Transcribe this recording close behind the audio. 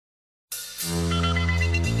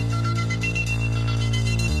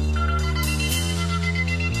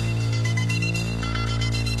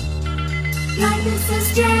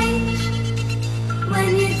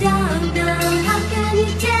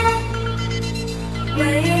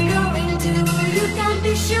where you're going to. You can't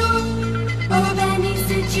be sure of any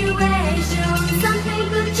situation. Something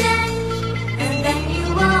could change, and then you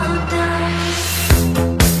are done.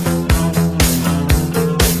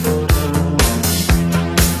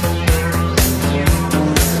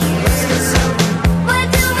 Where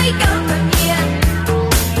do we go from here?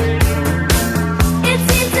 It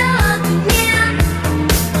seems so unnear.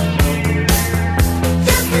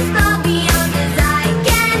 Just as far beyond as I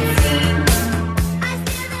can see. I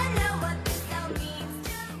still don't know what this all means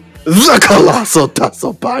to me. The Colossal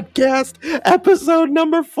Tussle Podcast, episode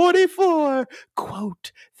number 44.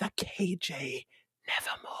 Quote, the KJ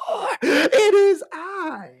Nevermore.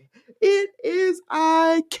 It is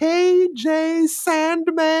I, KJ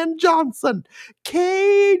Sandman Johnson.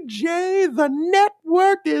 KJ, the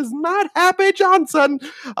network is not happy Johnson,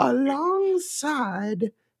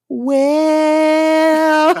 alongside,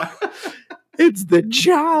 well, it's the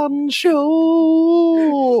John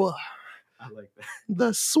Show. I like that.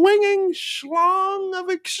 The swinging schlong of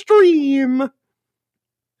extreme.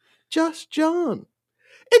 Just John.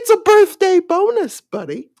 It's a birthday bonus,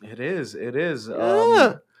 buddy. It is.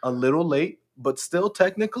 Yeah. A little late, but still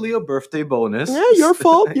technically a birthday bonus. Yeah, your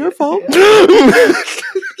fault. Yeah.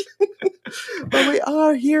 But we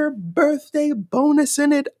are here birthday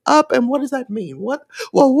bonusing it up. And what does that mean? What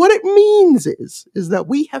it means is that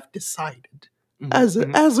we have decided as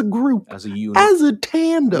a group, As a unit. as a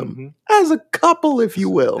tandem, as a couple, if you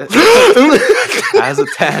will, As a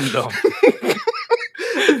tandem.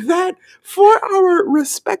 that for our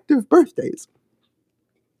respective birthdays,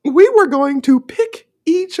 we were going to pick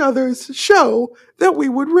each other's show that we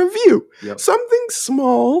would review. Yep. Something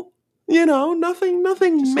small, nothing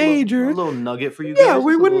Just major. A little nugget for you guys. Yeah,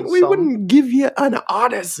 we just a little something. wouldn't give you an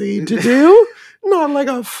odyssey to do. Not like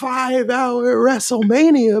a 5-hour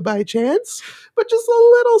WrestleMania by chance, but just a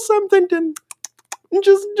little something to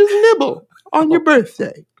just nibble on your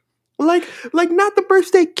birthday. Like not the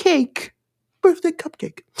birthday cake, birthday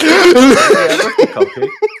cupcake. Yeah, birthday cupcake.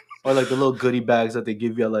 Or like the little goodie bags that they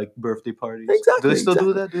give you at like birthday parties. Exactly, Do they still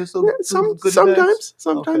do exactly. that? Do they still Yeah, do goodie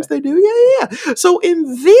sometimes bags? they do. Yeah. So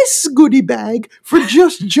in this goodie bag for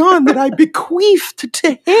Just John that I bequeathed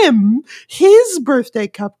to him, his birthday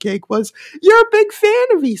cupcake was, you're a big fan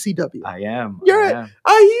of ECW. I am. You're I am.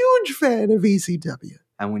 a huge fan of ECW.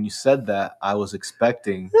 And when you said that, I was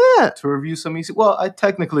expecting Yeah. to review some ECW. Well, I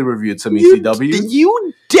technically reviewed some You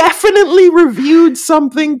ECW. definitely reviewed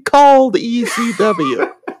something called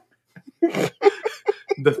ECW.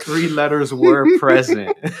 The 3 letters were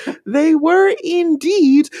present. They were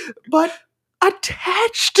indeed, but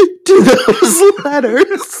attached to those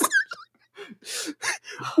letters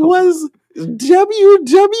was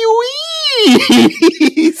WWE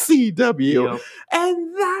ECW. Yep.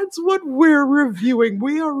 And that's what we're reviewing.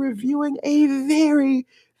 We are reviewing a very,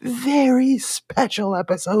 very special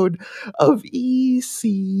episode of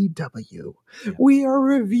ECW. Yeah. We are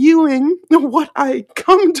reviewing what I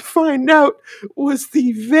come to find out was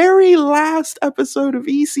the very last episode of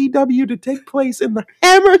ECW to take place in the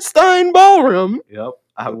Hammerstein Ballroom. Yep.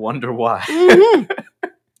 I wonder why. Mhm.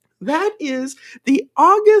 That is the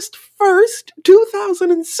August 1st,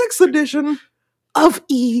 2006 edition of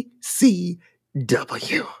ECW.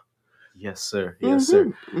 Yes, sir. Yes,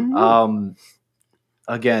 sir. Mhm.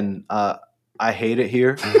 Again, I hate it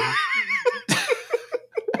here.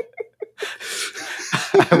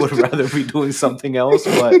 I would rather be doing something else,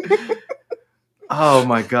 but oh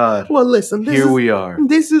my God. Well, listen, We are.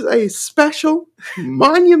 This is a special,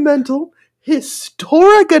 monumental,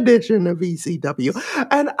 historic edition of ECW,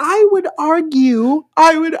 and I would argue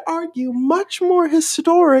much more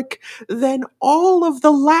historic than all of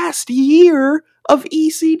the last year of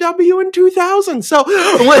ECW in 2000. So,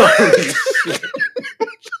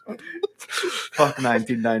 Fuck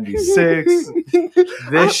 1996.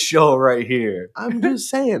 This show right here. I'm just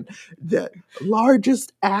saying, the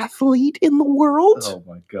largest athlete in the world, Oh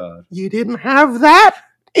my God. you didn't have that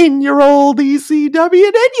in your old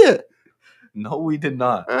ECW, did you? No, we did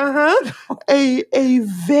not. Uh-huh. A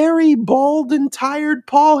very bald and tired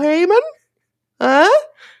Paul Heyman? Huh?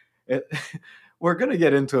 We're gonna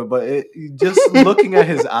get into it, but just looking at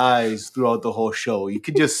his eyes throughout the whole show, you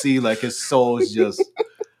could just see like his soul is just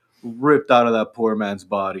ripped out of that poor man's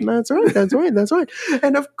body. That's right.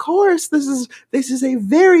 And of course, this is a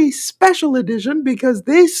very special edition because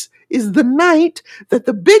this is the night that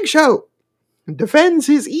the Big Show defends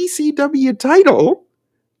his ECW title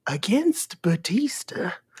against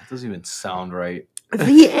Batista. That doesn't even sound right.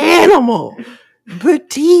 The Animal.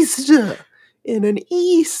 Batista in an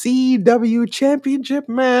ECW championship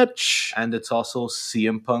match. And it's also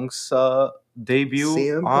CM Punk's debut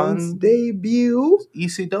CM on Punk's debut.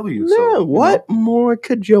 ECW. Yeah, So, what more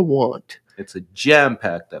could you want? It's a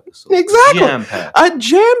jam-packed episode. Exactly. Jam-packed. A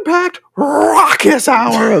jam-packed, raucous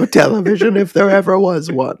hour of television, if there ever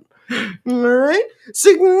was one. All right?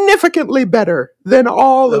 Significantly better than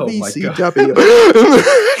all of Oh my ECW.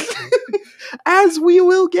 As we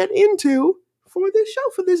will get into for this show,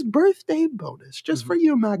 for this birthday bonus, just for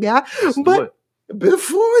you, my guy. But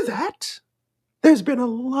before that, there's been a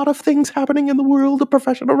lot of things happening in the world of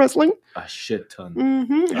professional wrestling. A shit ton.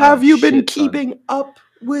 Mm-hmm. Have you been shit ton. keeping up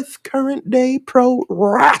with current day pro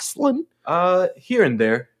wrestling? Here and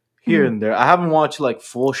there. Here and there. I haven't watched like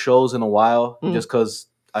full shows in a while just because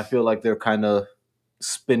I feel like they're kind of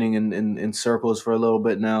spinning in circles for a little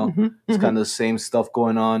bit now. It's kind of the same stuff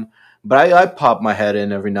going on. But I pop my head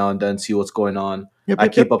in every now and then, see what's going on. I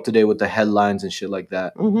keep up to date with the headlines and shit like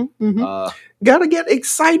that. Gotta get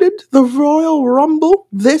excited. The Royal Rumble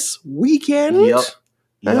this weekend. Yep.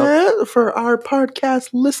 For our podcast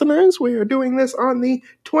listeners, we are doing this on the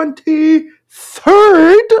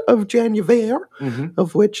 23rd of January,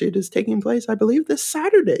 of which it is taking place, I believe, this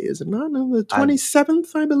Saturday, is it not? No, the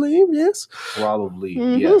 27th, I believe, yes? Probably,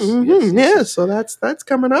 yes. Yeah, so that's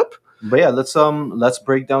coming up. But yeah, let's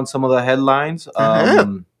break down some of the headlines.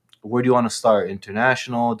 Where do you want to start?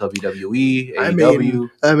 International, WWE,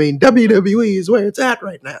 AEW? I mean, WWE is where it's at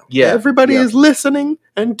right now. Yeah, everybody is listening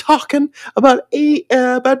and talking about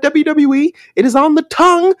WWE. It is on the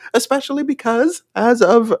tongue, especially because as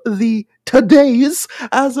of this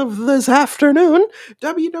afternoon,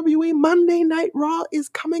 WWE Monday Night Raw is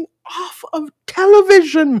coming off of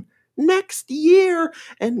television next year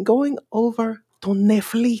and going over to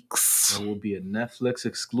Netflix. It will be a Netflix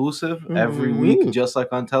exclusive every week, just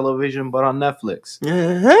like on television, but on Netflix.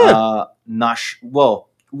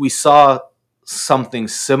 We saw something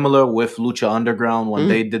similar with Lucha Underground when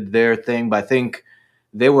they did their thing, but I think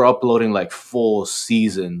they were uploading like full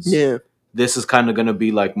seasons. Yeah. This is kind of going to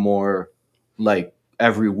be like more like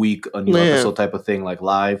every week a new episode type of thing, like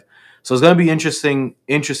live. So it's going to be interesting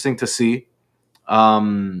to see.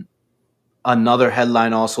 Another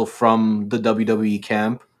headline also from the WWE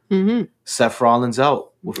camp. Seth Rollins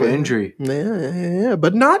out with an injury. Yeah,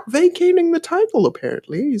 but not vacating the title,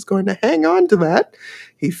 apparently. He's going to hang on to that.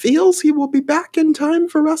 He feels he will be back in time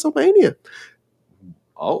for WrestleMania.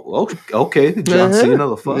 Oh, okay. John Cena,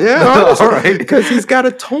 the fuck? Yeah, all right. Because he's got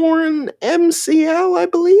a torn MCL, I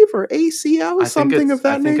believe, or ACL, something of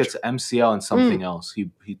that nature. I think it's MCL and something else.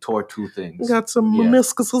 He tore two things. Got some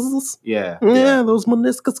meniscuses. Yeah, those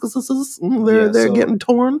meniscuses. They're getting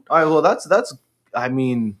torn. All right, well, that's. I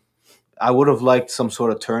mean, I would have liked some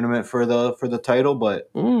sort of tournament for the title,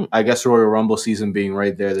 but I guess Royal Rumble season being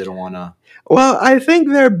right there, they don't want to. Well, I think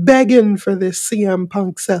they're begging for this CM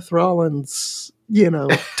Punk Seth Rollins,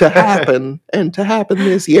 to happen and to happen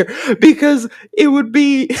this year, because it would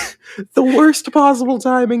be the worst possible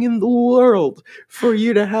timing in the world for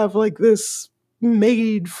you to have like this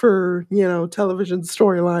made for, television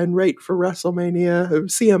storyline right for WrestleMania. If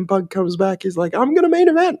CM Punk comes back, he's like, I'm going to main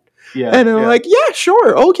event. Yeah, and they're like, yeah,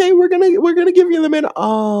 sure, okay, we're gonna give you the main.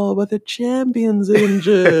 Oh, but the champion's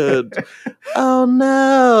injured. Oh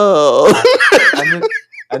no.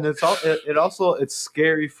 And it's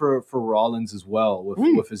scary for Rollins as well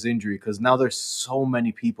with his injury, because now there's so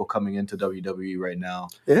many people coming into WWE right now.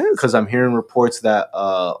 Yes. Because I'm hearing reports that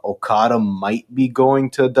Okada might be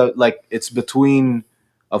going to it's between,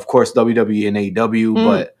 of course, WWE and AEW,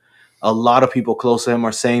 but a lot of people close to him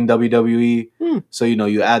are saying WWE. So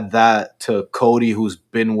you add that to Cody, who's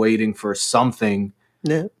been waiting for something.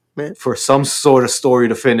 Yeah. For some sort of story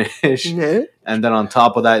to finish. Yeah. And then on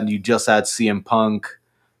top of that, you just add CM Punk.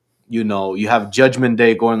 You have Judgment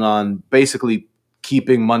Day going on, basically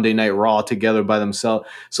keeping Monday Night Raw together by themselves.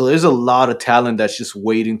 So there's a lot of talent that's just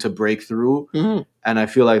waiting to break through. And I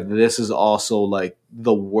feel like this is also like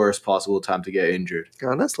the worst possible time to get injured.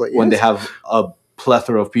 Honestly, when they have a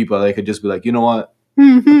plethora of people, they could just be like, you know what?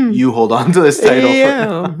 You hold on to this title.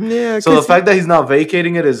 Yeah. So the fact that he's not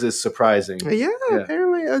vacating it is surprising. Yeah,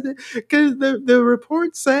 apparently, because the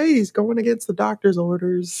reports say he's going against the doctor's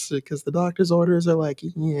orders, because the doctor's orders are like,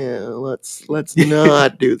 let's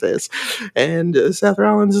not do this, and Seth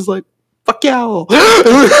Rollins is like, fuck y'all.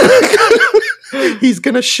 He's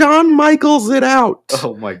gonna Shawn Michaels it out.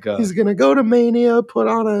 Oh my god. He's gonna go to Mania, put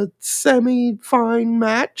on a semi-fine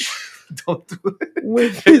match. Don't do it.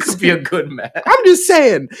 It could be a good match. I'm just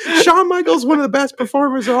saying, Shawn Michaels, one of the best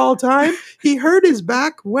performers of all time. He hurt his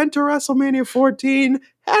back, went to WrestleMania 14,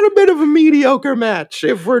 had a bit of a mediocre match,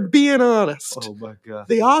 if we're being honest. Oh my god.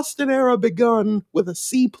 The Austin era begun with a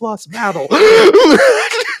C+ battle.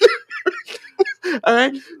 All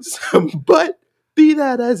right, but be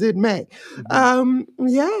that as it may, so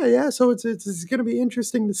it's going to be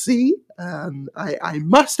interesting to see. I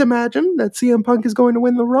must imagine that CM Punk is going to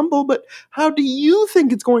win the Rumble, but how do you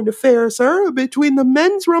think it's going to fare, sir, between the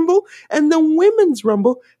men's Rumble and the women's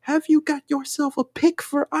Rumble? Have you got yourself a pick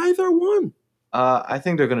for either one? I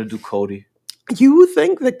think they're going to do Cody. You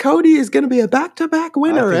think that Cody is going to be a back-to-back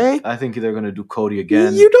winner, I think they're going to do Cody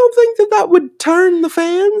again. You don't think that would turn the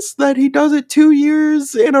fans, that he does it 2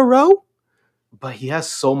 years in a row? But he has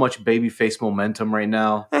so much babyface momentum right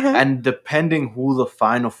now. And depending who the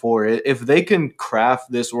Final Four is, if they can craft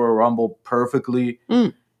this Royal Rumble perfectly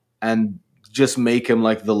and just make him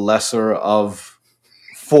like the lesser of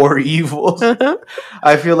 4 evils,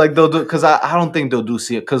 I feel like they'll do, because I don't think they'll do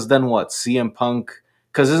CM, because then what? CM Punk,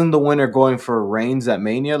 because isn't the winner going for Reigns at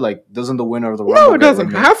Mania? Like, doesn't the winner of the Rumble? No, it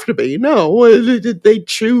doesn't have to be. No, they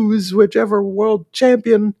choose whichever world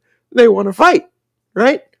champion they want to fight,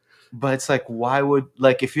 right? But it's like, why would,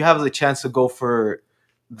 like, if you have the chance to go for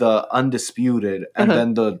the Undisputed and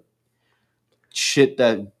then the shit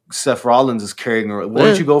that Seth Rollins is carrying,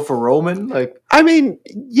 wouldn't you go for Roman? Like, I mean,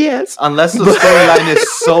 yes. Unless the storyline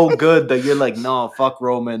is so good that you're like, no, fuck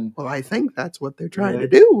Roman. Well, I think that's what they're trying to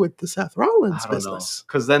do with the Seth Rollins business.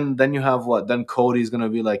 Because then you have what? Then Cody's going to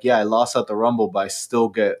be like, yeah, I lost at the Rumble, but I still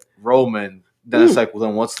get Roman. Then it's like, well,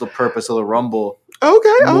 then what's the purpose of the Rumble?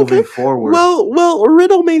 Moving forward. Well,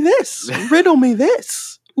 riddle me this.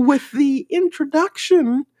 With the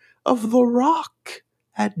introduction of The Rock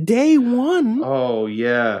at day one. Oh,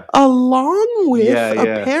 yeah. Along with,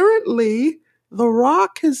 apparently, The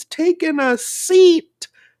Rock has taken a seat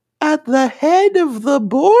at the head of the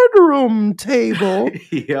boardroom table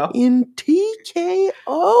in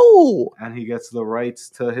TKO. And he gets the rights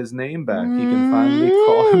to his name back. He can finally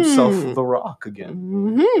call himself The Rock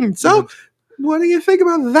again. So, what do you think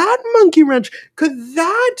about that monkey wrench? Could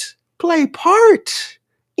that play part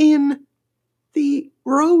in the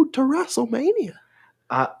road to WrestleMania?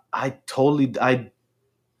 I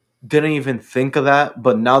didn't even think of that,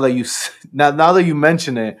 but now that you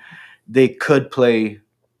mention it, they could play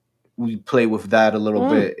with that a little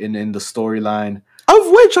bit in the storyline.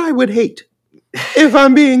 Of which I would hate, if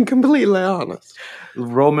I'm being completely honest.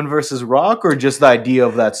 Roman versus Rock, or just the idea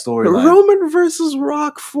of that storyline? Roman versus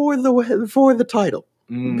Rock for the title.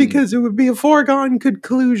 Because it would be a foregone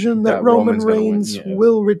conclusion that Roman Reigns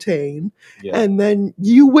will retain. Yeah. And then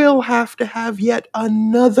you will have to have yet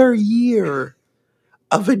another year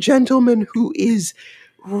of a gentleman who is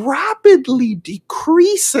rapidly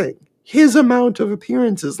decreasing his amount of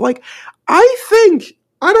appearances. Like, I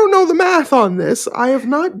don't know the math on this. I have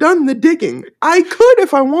not done the digging. I could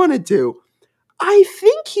if I wanted to. I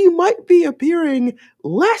think he might be appearing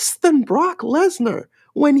less than Brock Lesnar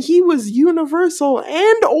when he was Universal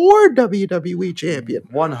and or WWE champion.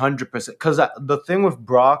 100%. Because the thing with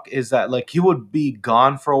Brock is that, like, he would be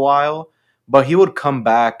gone for a while, but he would come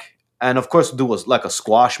back and, of course, do like a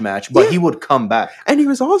squash match, but he would come back. And he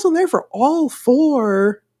was also there for all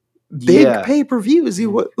 4 big pay-per-views. He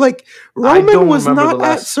was like, Roman was not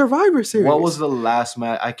at Survivor Series. What was the last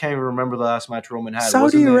match? I can't even remember the last match Roman had.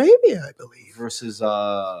 Saudi Arabia, I believe. Versus who?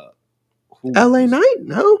 LA Knight,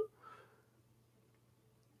 no?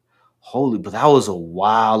 Holy, but that was a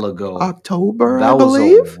while ago. October, I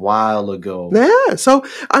believe. That was a while ago. Yeah, so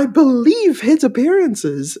I believe his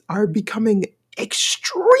appearances are becoming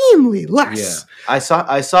extremely less. Yeah, I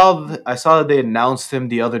saw that they announced him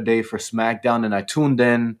the other day for SmackDown, and I tuned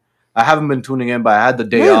in. I haven't been tuning in, but I had the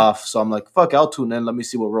day off, so I'm like, fuck, I'll tune in. Let me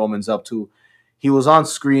see what Roman's up to. He was on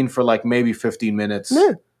screen for like maybe 15 minutes.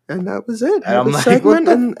 Yeah. And that was it. And I'm like, segment,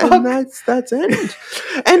 and that's it.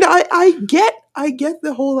 And I get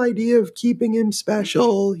the whole idea of keeping him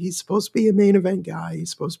special. He's supposed to be a main event guy. He's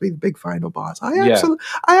supposed to be the big final boss. I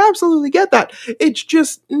absolutely get that. It's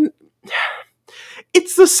just,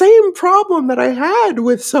 it's the same problem that I had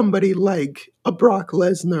with somebody like a Brock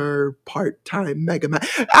Lesnar part-time Mega Man.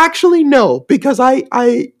 Actually, no, because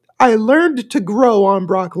I learned to grow on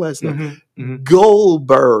Brock Lesnar.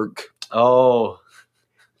 Goldberg. Oh.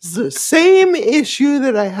 The same issue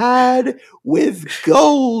that I had with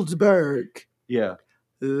Goldberg. Yeah.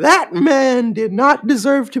 That man did not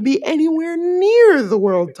deserve to be anywhere near the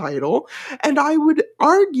world title. And I would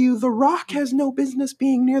argue The Rock has no business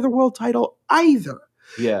being near the world title either.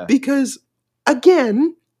 Yeah. Because,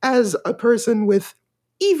 again, as a person with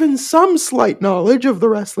even some slight knowledge of the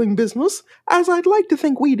wrestling business, as I'd like to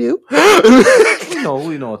think we do.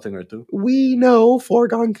 we know a thing or two. We know,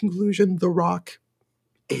 foregone conclusion, The Rock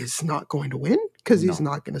is not going to win because he's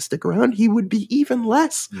No. not going to stick around. He would be even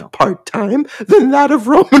less No. part-time than that of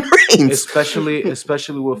Roman Reigns.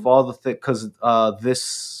 especially with all the thing, because this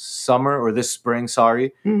summer or this spring,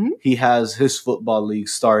 sorry, he has his football league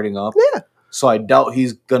starting up. Yeah. So I doubt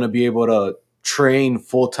he's gonna be able to train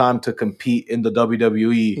full time to compete in the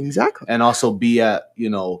WWE. Exactly. And also be at,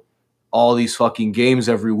 all these fucking games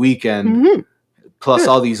every weekend, Mhm. plus Yeah.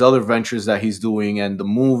 all these other ventures that he's doing and the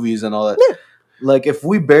movies and all that. Yeah. Like, if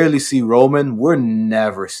we barely see Roman, we're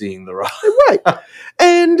never seeing The Rock. Right.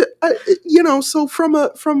 And so from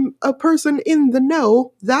a person in the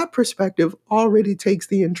know, that perspective already takes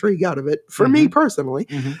the intrigue out of it for me personally.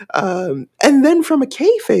 And then from a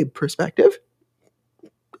kayfabe perspective,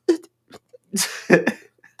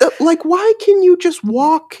 like, why can you just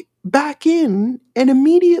walk back in and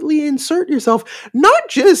immediately insert yourself, not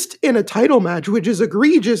just in a title match, which is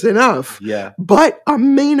egregious enough, Yeah. but a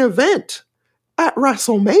main event at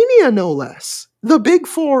WrestleMania, no less. The big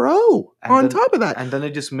 4-0 on top of that. And then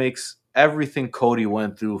it just makes everything Cody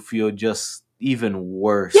went through feel just even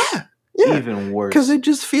worse. Yeah. Even worse. Because it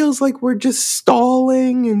just feels like we're just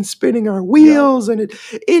stalling and spinning our wheels, and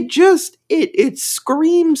it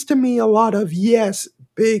screams to me a lot of, yes,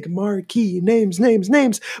 big marquee names,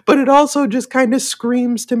 but it also just kind of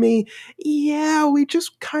screams to me, yeah, we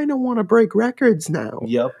just kind of want to break records now.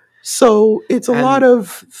 Yep. So it's a lot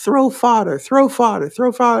of throw fodder.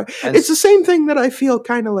 And It's the same thing that I feel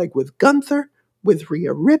kind of like with Gunther, with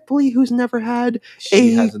Rhea Ripley, who's never had She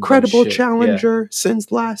a hasn't done credible shit. challenger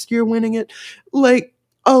since last year winning it. Like,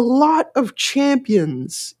 a lot of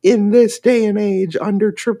champions in this day and age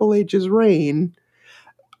under Triple H's reign,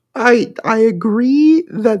 I agree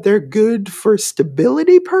that they're good for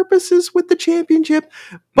stability purposes with the championship,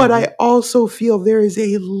 but I also feel there is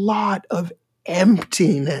a lot of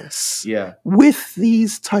emptiness with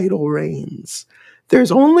these title reigns.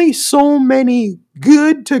 There's only so many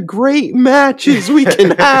good to great matches we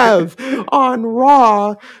can have on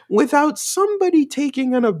Raw without somebody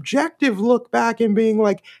taking an objective look back and being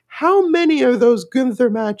like, how many of those Gunther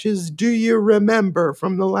matches do you remember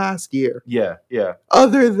from the last year? Yeah.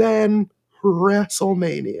 Other than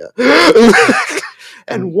WrestleMania.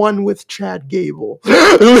 And one with Chad Gable.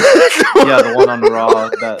 The one on Raw.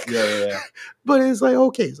 But it's like,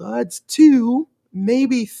 okay, so that's 2,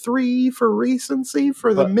 maybe 3 for recency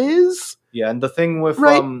for The Miz. Yeah, and the thing with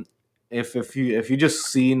if you just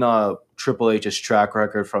seen Triple H's track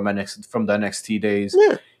record from the NXT days,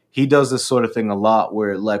 he does this sort of thing a lot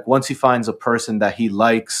where, like, once he finds a person that he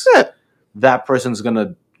likes, that person's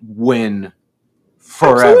gonna win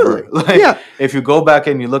forever. Like, if you go back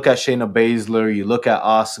and you look at Shayna Baszler, you look at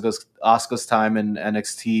Asuka's time in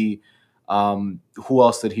NXT, who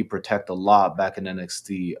else did he protect a lot back in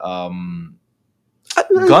NXT?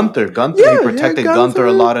 Gunther. He protected Gunther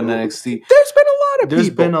a lot in NXT. There's been a lot of people. There's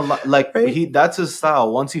been a lot. Like, that's his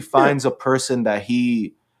style. Once he finds a person that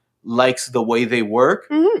he likes the way they work,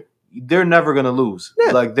 they're never gonna lose.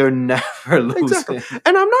 Like, they're never losing. Exactly.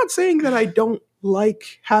 And I'm not saying that I don't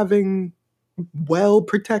like having well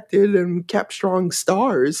protected and kept strong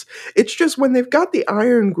stars. It's just when they've got the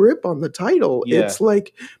iron grip on the title, it's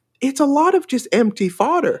like, it's a lot of just empty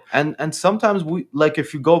fodder. And sometimes we, like,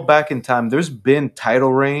 if you go back in time, there's been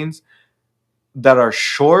title reigns that are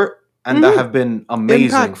short and that have been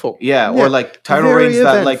amazing. Impactful. Or like title Very reigns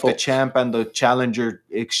that, eventful. like, the champ and the challenger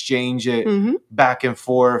exchange it back and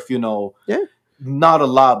forth, Not a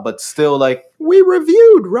lot, but still, like, we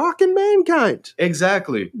reviewed Rock and Mankind.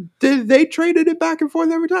 Exactly. They traded it back and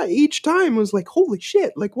forth every time. Each time was like, holy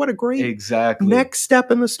shit, like, what a great next step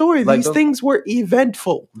in the story. Like, these things were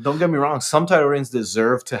eventful. Don't get me wrong. Some title reigns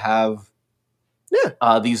deserve to have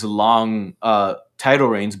these long title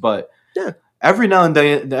reigns, but every now and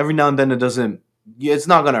then it doesn't. It's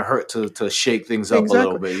not gonna hurt to shake things up a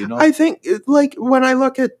little bit. I think, like, when I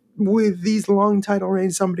look at with these long title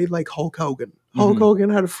reigns, somebody like Hulk Hogan. Hulk Hogan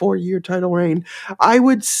had a 4-year title reign. I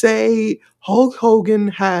would say Hulk Hogan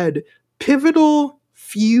had pivotal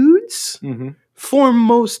feuds for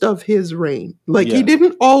most of his reign. Like, he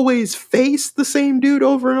didn't always face the same dude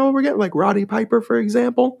over and over again, like Roddy Piper, for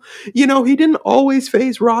example. He didn't always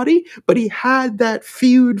face Roddy, but he had that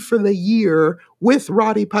feud for the year with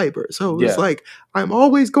Roddy Piper. So it was like, I'm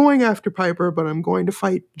always going after Piper, but I'm going to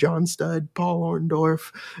fight John Studd, Paul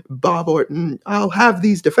Orndorff, Bob Orton. I'll have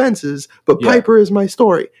these defenses, but Piper is my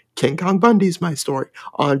story. King Kong Bundy's my story.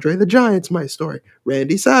 Andre the Giant's my story.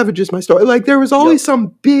 Randy Savage is my story. Like, there was always some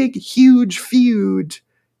big, huge feud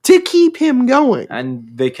to keep him going. And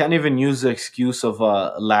they can't even use the excuse of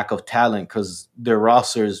lack of talent because their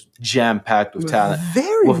roster is jam-packed with talent.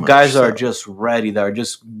 Very with much guys that so. are just ready, that are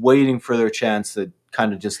just waiting for their chance to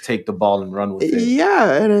kind of just take the ball and run with it.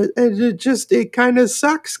 Yeah, and it kind of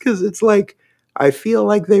sucks because it's like I feel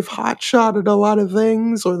like they've hot-shotted a lot of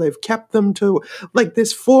things, or they've kept them to like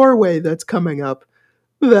this 4-way that's coming up.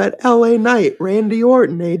 That LA Knight, Randy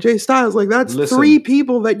Orton, AJ Styles, like that's Listen. 3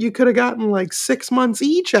 people that you could have gotten like 6 months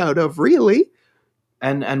each out of, really.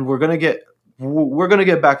 And we're gonna get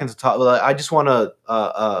back into top. I just want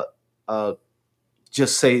to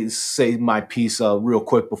just say my piece real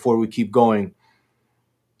quick before we keep going.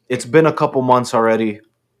 It's been a couple months already.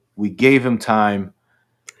 We gave him time,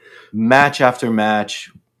 match after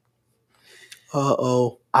match.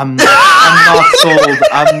 Uh-oh. I'm not sold.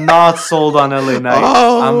 I'm not sold on LA Knight.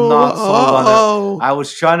 I'm not sold on it. I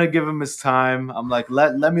was trying to give him his time. I'm like,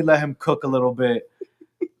 let him cook a little bit.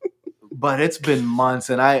 But it's been months,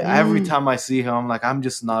 and every time I see him, I'm like, I'm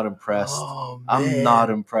just not impressed. Oh, I'm not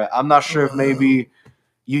impressed. I'm not sure if maybe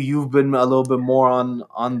you've been a little bit more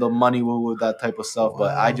on the money with that type of stuff,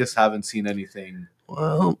 but I just haven't seen anything.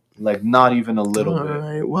 Well, like not even a little bit. All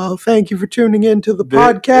right. Well, thank you for tuning in to the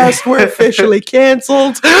podcast. We're officially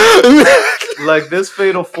canceled. Like this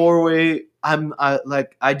Fatal 4-Way,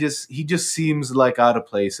 he just seems like out of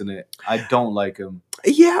place in it. I don't like him.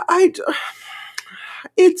 Yeah,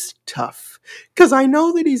 it's tough because I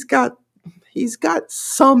know that he's got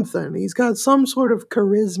something. He's got some sort of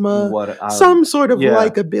charisma, some sort of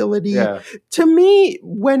likability. Yeah. To me,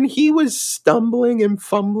 when he was stumbling and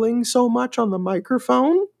fumbling so much on the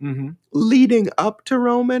microphone, leading up to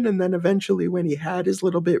Roman, and then eventually when he had his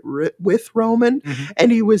little bit with Roman,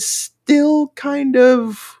 and he was still kind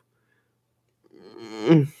of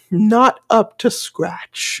not up to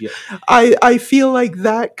scratch. Yeah. I feel like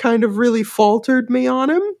that kind of really faltered me on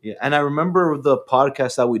him. Yeah, and I remember the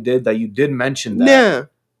podcast that we did that you did mention that.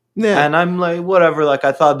 Yeah. And I'm like, whatever. Like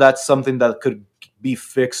I thought that's something that could be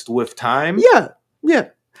fixed with time. Yeah.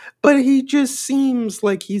 But he just seems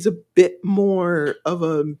like he's a bit more of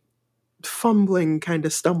a fumbling kind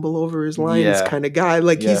of stumble over his lines kind of guy.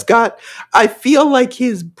 Like I feel like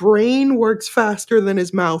his brain works faster than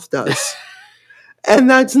his mouth does. And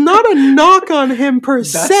that's not a knock on him per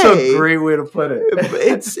se. That's a great way to put it.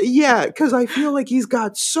 Because I feel like he's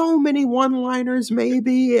got so many one-liners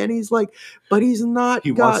maybe, and he's like, but he's not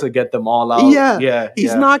wants to get them all out.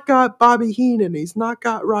 He's not got Bobby Heenan. He's not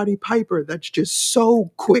got Roddy Piper. That's just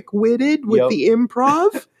so quick-witted with the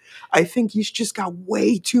improv. I think he's just got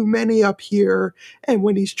way too many up here, and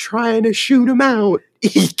when he's trying to shoot them out,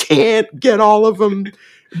 he can't get all of them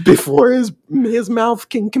before his mouth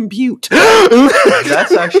can compute.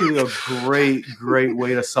 That's actually a great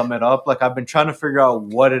way to sum it up. Like I've been trying to figure out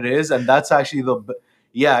what it is, and that's actually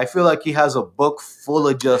I feel like he has a book full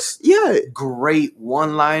of just great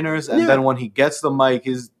one-liners, and then when he gets the mic,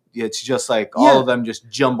 it's just like all of them just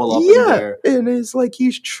jumble up in there. And it's like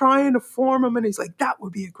he's trying to form them, and he's like, that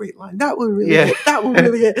would be a great line. That would really hit. That would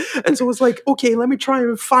really hit. And so it's like, okay, let me try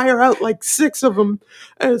and fire out like 6 of them.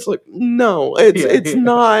 And it's like, no, it's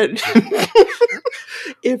not.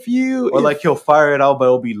 He'll fire it out, but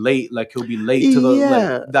it'll be late. Like he'll be late to the.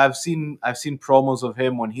 Like, I've seen promos of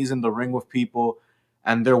him when he's in the ring with people,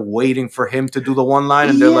 and they're waiting for him to do the one line,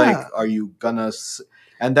 and they're like, "Are you gonna?"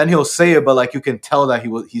 And then he'll say it, but like you can tell that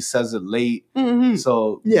he says it late.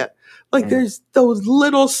 So there's those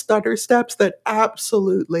little stutter steps that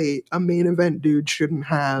absolutely a main event dude shouldn't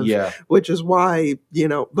have. Yeah, which is why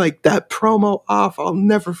like that promo off. I'll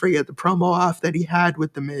never forget the promo off that he had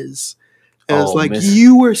with the Miz. And it's like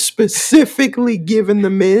you were specifically given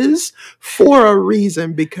the Miz for a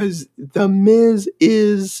reason, because the Miz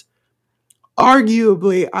is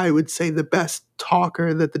arguably, I would say, the best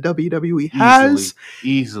talker that the WWE has.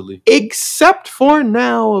 Easily. Except for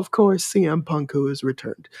now, of course, CM Punk, who has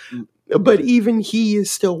returned. But even he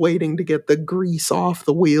is still waiting to get the grease off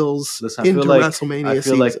the wheels into WrestleMania I feel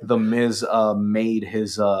season. like the Miz made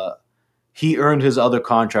his... he earned his other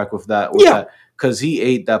contract with that. Because he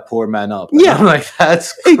ate that poor man up. And I'm like,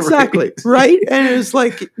 that's great. Exactly, right? And it's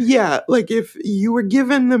like, like if you were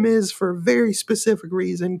given the Miz for a very specific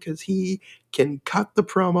reason, because he can cut the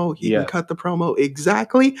promo, he can cut the promo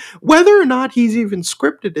exactly. Whether or not he's even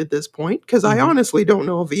scripted at this point, because I honestly don't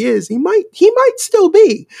know if he is. He might still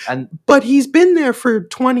be. But he's been there for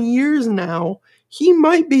 20 years now. He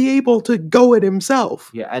might be able to go it himself.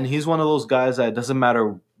 Yeah, and he's one of those guys that it doesn't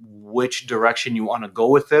matter which direction you want to go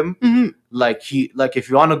with him. Like if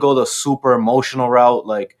you want to go the super emotional route,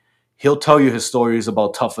 like he'll tell you his stories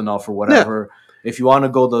about Tough Enough or whatever. If you want to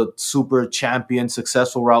go the super champion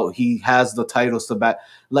successful route, he has the titles to back.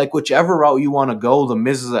 Like whichever route you want to go, the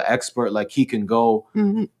Miz is an expert. Like he can go,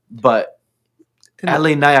 but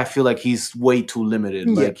LA Knight, I feel like he's way too limited.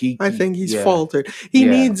 Yeah, Like I think he's faltered. He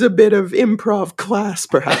needs a bit of improv class,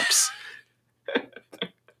 perhaps.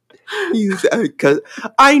 Because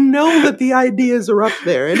I know that the ideas are up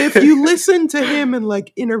there, and if you listen to him in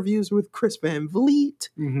like interviews with Chris Van Vliet,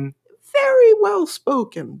 very well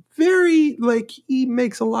spoken, very like he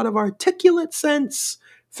makes a lot of articulate sense.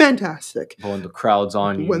 Fantastic. But when the crowd's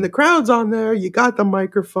on you. When the crowd's on there, you got the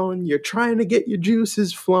microphone, you're trying to get your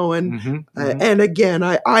juices flowing. And again,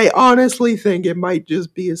 I honestly think it might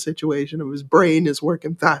just be a situation of his brain is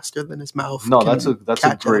working faster than his mouth. No, that's a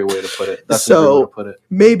great way to put it. That's a great way to put it.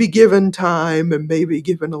 Maybe given time and maybe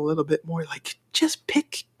given a little bit more, like just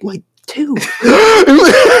pick like 2.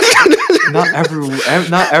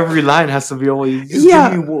 Not every line has to be always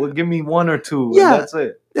give me 1 or 2 and that's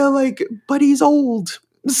it. They're like, but he's old.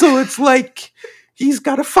 So it's like he's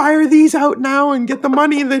got to fire these out now and get the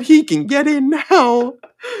money that he can get in now,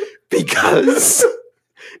 because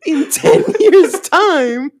in 10 years'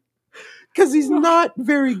 time, because he's not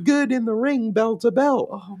very good in the ring belt to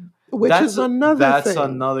belt, which is another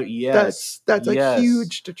thing. That's a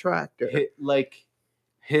huge detractor.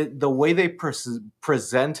 The way they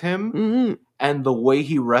present him and the way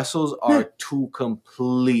he wrestles are 2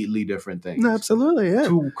 completely different things. Absolutely, yeah.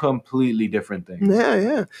 2 completely different things.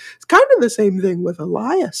 Yeah. It's kind of the same thing with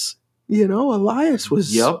Elias. You know, Elias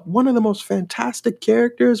was one of the most fantastic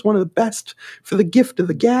characters, one of the best for the gift of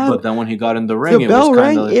the gab. But then when he got in the ring, the bell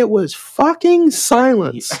rang, it was fucking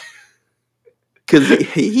silence. Because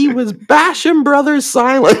he was bashing brothers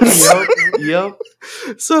silence. Yep.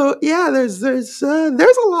 So yeah, there's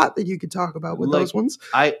a lot that you could talk about with those ones.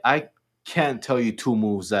 I can't tell you 2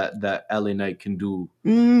 moves that LA Knight can do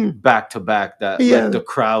back to back that like, the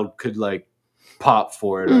crowd could like pop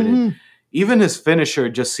for it. Or even his finisher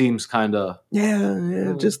just seems kind of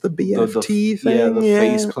just the BFT thing, the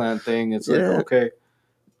face plant thing. It's like okay,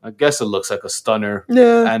 I guess it looks like a stunner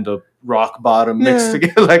and a rock bottom mixed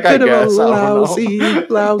together. Like I guess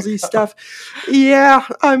lousy stuff. Yeah,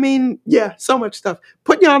 I mean, so much stuff.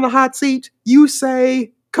 Put you on the hot seat. You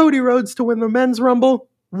say Cody Rhodes to win the men's rumble.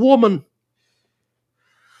 Woman.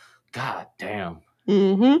 God damn.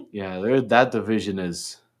 Yeah, that division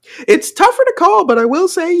is. It's tougher to call, but I will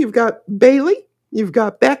say you've got Bayley, you've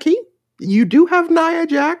got Becky, you do have Nia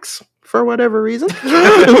Jax for whatever reason,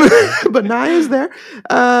 but Nia's there.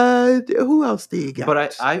 Who else do you got?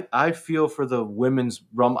 But I feel for the women's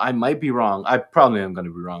rumble. I might be wrong. I probably am going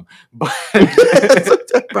to be wrong, but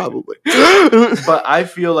probably. But I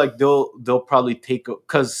feel like they'll probably take,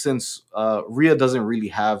 because since Rhea doesn't really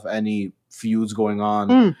have any feuds going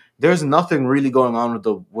on, there's nothing really going on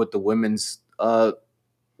with the women's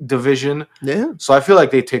division. Yeah. So I feel like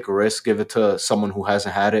they take a risk, give it to someone who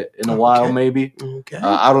hasn't had it in a while, maybe. Okay.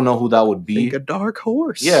 I don't know who that would be. Think a dark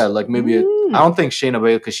horse. Yeah, like maybe I don't think Shayna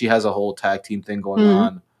Baszler, because she has a whole tag team thing going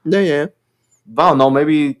on. Yeah. But I don't know,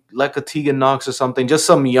 maybe like a Tegan Knox or something. Just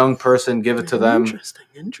some young person, give it to them.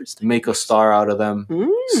 Interesting. Make a star out of them.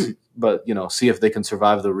 But, see if they can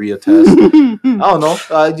survive the Rhea test. I don't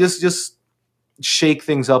know. Just shake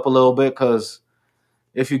things up a little bit, because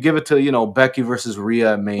if you give it to, Becky versus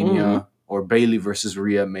Rhea at Mania or Bayley versus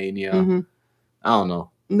Rhea at Mania, I don't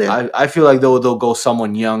know. Yeah. I feel like they'll go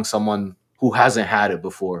someone young, someone who hasn't had it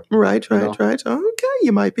before. Right. Okay,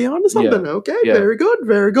 you might be onto something. Yeah. Okay, very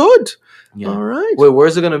good. Yeah. All right. Wait,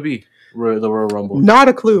 where's it going to be? The Royal Rumble? Not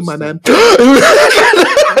a clue, my man.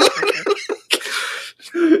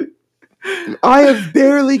 I have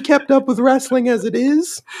barely kept up with wrestling as it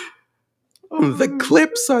is. The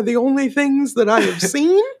clips are the only things that I have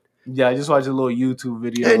seen. Yeah, I just watched a little YouTube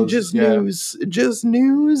video. And just news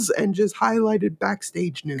and just highlighted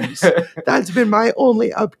backstage news. That's been my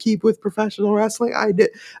only upkeep with professional wrestling. I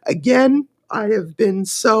have been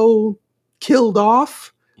so killed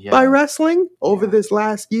off by wrestling over this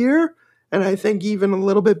last year. And I think even a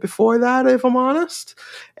little bit before that, if I'm honest.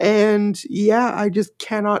 And I just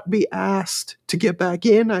cannot be asked to get back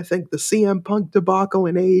in. I think the CM Punk debacle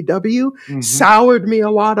in AEW soured me a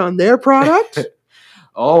lot on their product.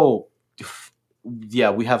 Oh,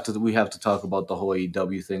 yeah, we have to talk about the whole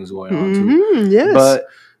AEW things going on too. Yes.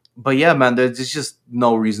 But yeah, man, there's just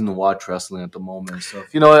no reason to watch wrestling at the moment. So,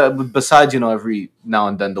 besides, every now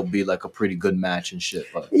and then there'll be like a pretty good match and shit.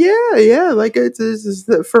 But yeah, like it's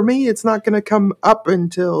for me, it's not going to come up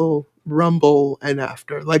until Rumble and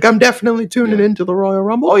after. Like I'm definitely tuning into the Royal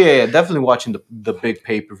Rumble. Oh yeah, definitely watching the big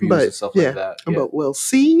pay-per-views and stuff like that. Yeah. But we'll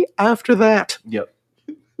see after that. Yep.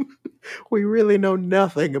 We really know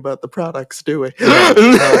nothing about the products, do we?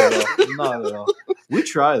 Not at all. We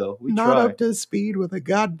try, though. Not up to speed with a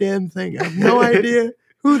goddamn thing. I have no idea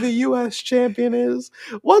who the U.S. champion is?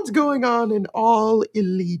 What's going on in All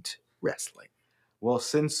Elite Wrestling? Well,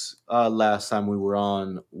 since last time we were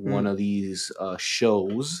on one of these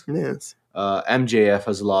shows, Yes. MJF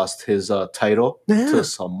has lost his title Yeah. to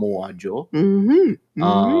Samoa Joe.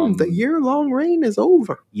 The year-long reign is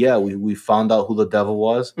over. Yeah, we found out who the devil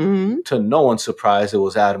was. To no one's surprise, it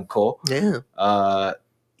was Adam Cole. Yeah.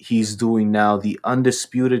 He's doing now the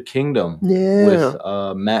Undisputed Kingdom with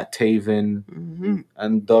Matt Taven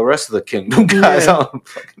and the rest of the Kingdom guys. Yeah.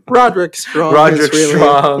 Roderick Strong. Roderick is really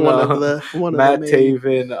Strong, one Matt of the main...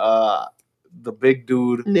 Taven, the big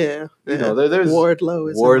dude. Yeah. You know, there's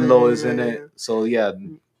Wardlow is in it. So yeah,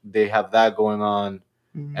 they have that going on.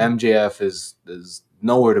 MJF is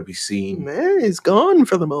nowhere to be seen. Yeah, he's gone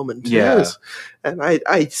for the moment. Yeah. Yes. And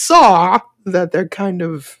I saw that they're kind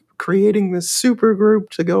of creating this super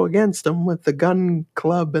group to go against him with the Gun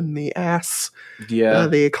Club and the Ass. Yeah.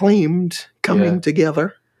 The Acclaimed coming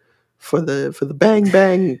together for the Bang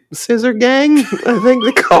Bang Scissor Gang, I think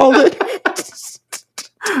they called it.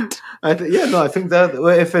 I think that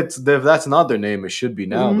if that's not their name, it should be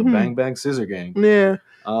now the Bang Bang Scissor Gang. Yeah.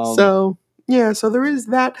 So there is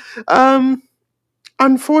that.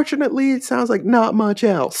 Unfortunately, it sounds like not much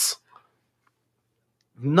else.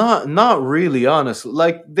 Not really, honestly.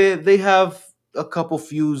 Like they have a couple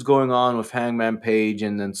feuds going on with Hangman Page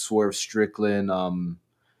and then Swerve Strickland.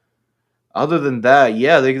 Other than that,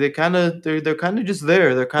 yeah, they're kind of just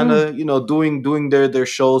there. They're kind of doing their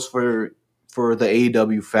shows for the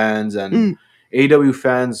AEW fans, and AEW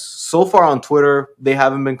fans so far on Twitter, they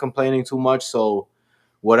haven't been complaining too much. So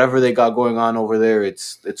whatever they got going on over there,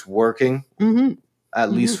 it's working.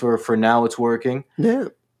 At least for now, it's working. Yeah.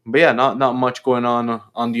 But yeah, not much going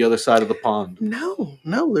on the other side of the pond. No,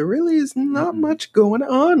 there really is not much going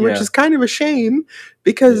on, which is kind of a shame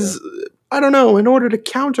because, I don't know, in order to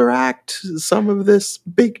counteract some of this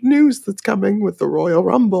big news that's coming with the Royal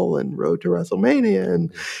Rumble and Road to WrestleMania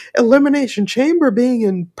and Elimination Chamber being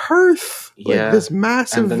in Perth, like this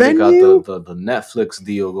massive and then venue. They got the Netflix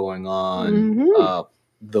deal going on,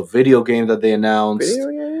 the video game that they announced. Video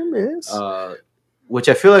game, yes. Which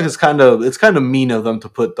I feel like it's kind of mean of them to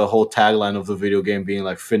put the whole tagline of the video game being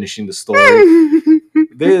like finishing the story.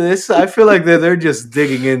 I feel like they're just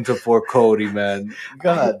digging into poor Cody, man.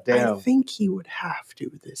 God damn. I think he would have to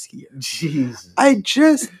this year. Jesus.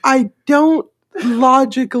 I don't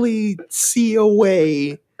logically see a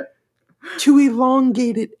way to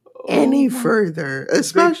elongate it any further,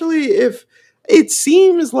 especially if it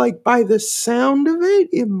seems like by the sound of it,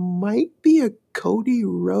 it might be a Cody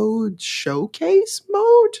Rhodes showcase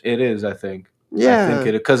mode. It is, I think. Yeah, I think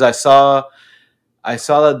it, because I saw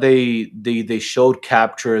that they showed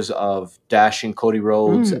captures of Dashing Cody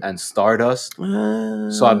Rhodes and Stardust.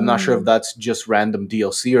 So I'm not sure if that's just random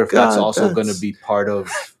DLC or if that's also going to be part of.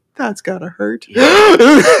 That's gotta hurt.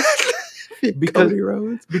 Yeah. Cody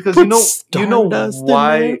Rhodes. Because you know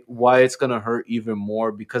why it's gonna hurt even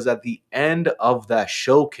more, because at the end of that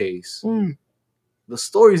showcase, the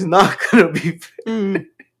story's not gonna be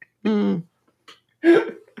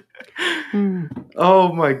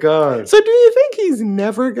Oh my god. So do you think he's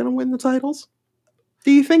never gonna win the titles?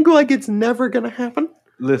 Do you think like it's never gonna happen?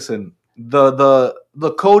 Listen, the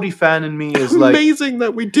Cody fan in me is like, amazing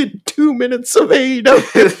that we did 2 minutes of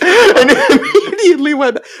AEW and immediately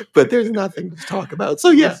went, but there's nothing to talk about.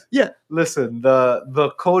 So yeah. Listen,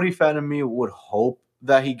 the Cody fan in me would hope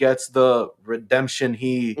that he gets the redemption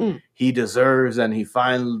he deserves, and he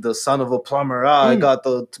finally, the son of a plumber, I got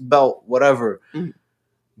the belt, whatever.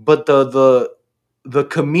 But the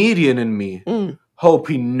comedian in me hope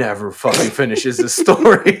he never fucking finishes the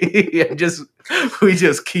story. We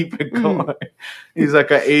just keep it going. He's like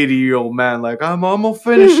an 80-year-old man, like I'm gonna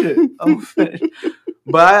finish it. I'm gonna finish.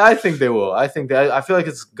 But I think they will. I feel like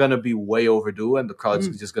it's gonna be way overdue, and the crowd's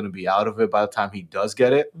just gonna be out of it by the time he does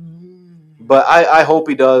get it. But I hope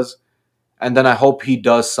he does, and then I hope he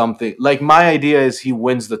does something. Like my idea is he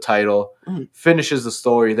wins the title, finishes the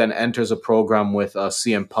story, then enters a program with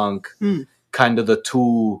CM Punk, kind of the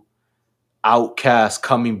two outcasts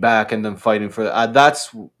coming back and then fighting for that's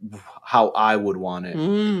how I would want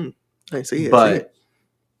it. I see. But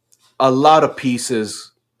a lot of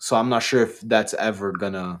pieces, so I'm not sure if that's ever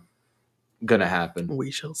gonna happen. We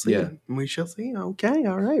shall see. Yeah. We shall see. Okay.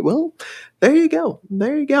 All right. Well, there you go.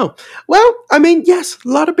 Well, I mean, yes, a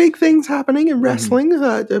lot of big things happening in wrestling,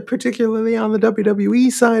 particularly on the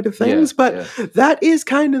WWE side of things, but that is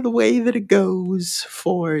kind of the way that it goes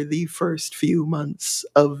for the first few months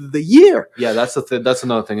of the year. Yeah, that's the thing. That's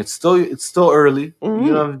another thing. It's still early.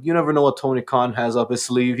 You never know what Tony Khan has up his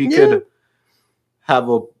sleeve. He could have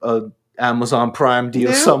Amazon Prime deal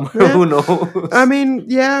Yeah, somewhere. yeah. Who knows? I mean,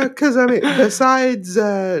 yeah, because besides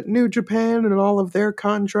New Japan and all of their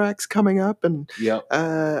contracts coming up, and Yep.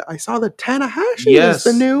 I saw that Tanahashi is Yes.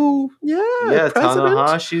 the new president.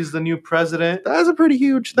 Tanahashi's the new president. That's a pretty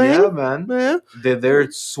huge thing. Yeah, man. Yeah.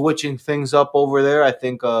 They're switching things up over there. I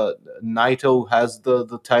think Naito has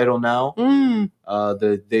the title now.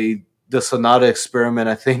 The Sonata experiment,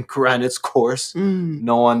 I think, ran its course.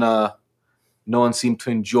 No one seemed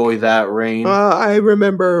to enjoy that reign. I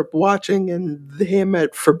remember watching him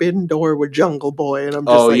at Forbidden Door with Jungle Boy, and I'm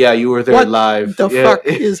just like, yeah, you were there what live. The fuck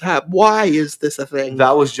is why is this a thing?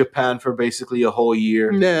 That was Japan for basically a whole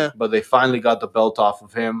year. Yeah. But they finally got the belt off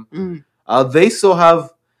of him. They still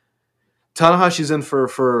have Tanahashi's in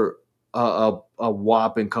for a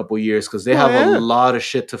whopping couple years because they have a lot of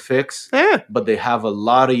shit to fix. Yeah. But they have a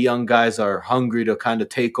lot of young guys that are hungry to kind of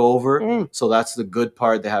take over. So that's the good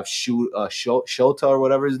part. They have Shota or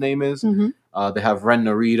whatever his name is. They have Ren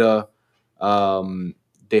Narita.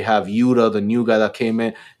 They have Yuta, the new guy that came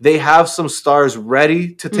in. They have some stars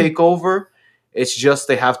ready to take over. It's just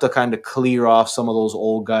they have to kind of clear off some of those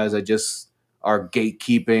old guys that just are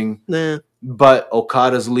gatekeeping. Yeah. But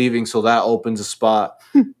Okada's leaving, so that opens a spot.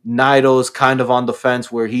 Naito's kind of on the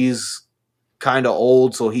fence where he's kind of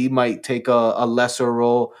old, so he might take a lesser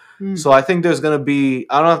role. So I think there's going to be...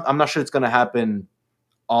 I'm not sure it's going to happen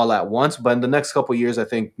all at once, but in the next couple of years, I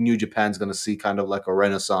think New Japan's going to see kind of like a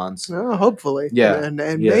renaissance. Oh, hopefully. Yeah. And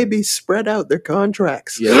maybe spread out their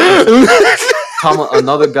contracts. Yeah.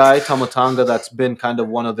 Another guy, Tamatanga, that's been kind of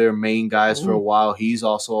one of their main guys for a while. He's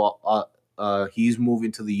also... he's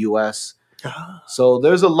moving to the U.S., so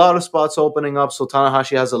there's a lot of spots opening up. So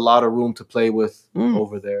Tanahashi has a lot of room to play with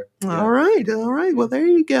over there. Yeah. All right. Well, there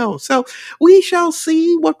you go. So we shall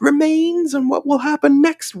see what remains and what will happen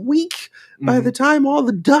next week by the time all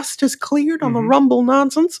the dust is cleared on the Rumble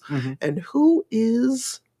nonsense. And who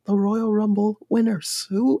is the Royal Rumble winners?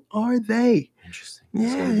 Who are they? Interesting.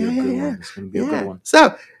 It's going to be a good one. It's going to be a good one.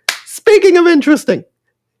 So, speaking of interesting,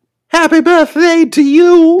 happy birthday to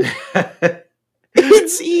you.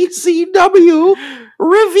 It's ECW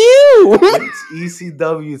review. It's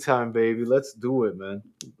ECW time, baby. Let's do it, man.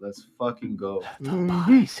 Let's fucking go. Let the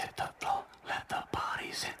bodies hit the floor. Let the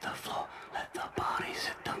bodies hit the floor. Let the bodies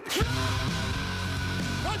hit the floor.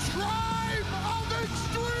 The tribe of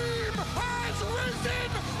extreme has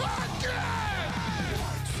risen again.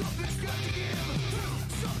 Something's got to give.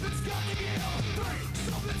 Something's got to give.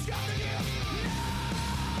 Something's got to give.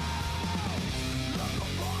 Let the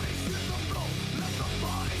bodies hit the floor. Let the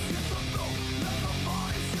bodies hit the floor. Let the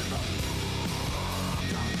bodies hit the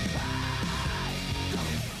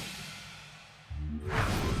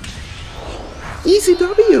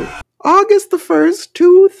ECW, August the 1st,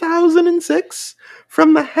 2006,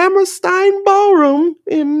 from the Hammerstein Ballroom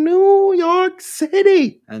in New York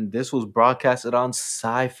City. And this was broadcasted on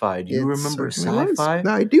Sci-Fi. Do you remember Sci-Fi?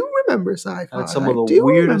 I do remember Sci-Fi. That's some of the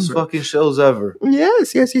weirdest fucking shows ever.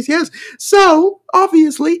 Yes. So,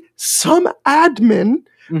 obviously, some admin,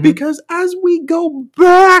 because as we go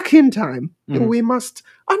back in time, we must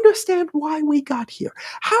understand why we got here.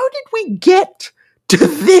 How did we get to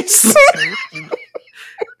this?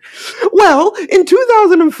 Well, in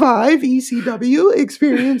 2005, ECW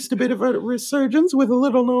experienced a bit of a resurgence with a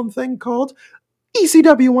little-known thing called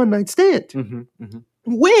ECW One Night Stand,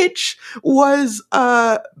 which was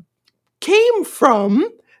came from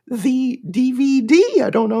the DVD. I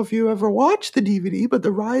don't know if you ever watched the DVD, but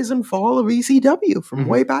the rise and fall of ECW from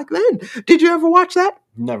way back then. Did you ever watch that?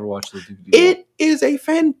 Never watched the DVD. It is a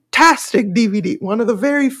fantastic DVD. One of the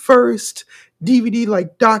very first DVD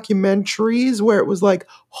like documentaries where it was like,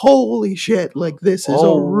 holy shit, like this is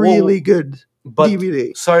a really good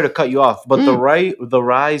DVD. Sorry to cut you off, but the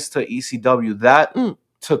rise to ECW, that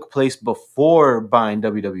took place before buying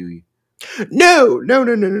WWE. No.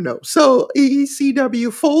 So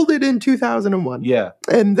ECW folded in 2001. Yeah.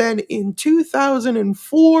 And then in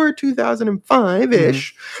 2004,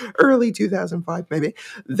 2005-ish, early 2005 maybe,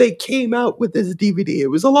 they came out with this DVD. It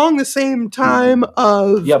was along the same time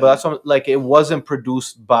of... Yeah, but that's what, like, it wasn't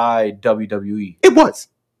produced by WWE. It was.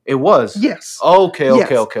 It was? Yes. Okay.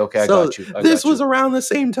 Yes. I got you. This was around the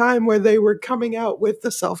same time where they were coming out with the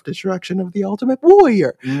self-destruction of the Ultimate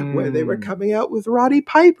Warrior, where they were coming out with Roddy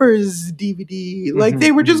Piper's DVD. Like,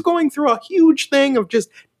 they were just going through a huge thing of just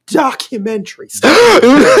documentaries.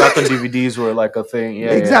 Back when DVDs were like a thing. Yeah,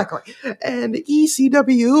 exactly. Yeah. And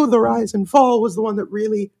ECW, The Rise and Fall, was the one that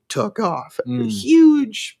really took off.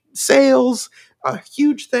 Huge sales. A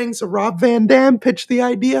huge thing. So Rob Van Dam pitched the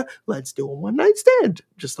idea, let's do a one-night stand,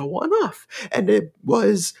 just a one-off. And it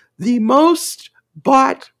was the most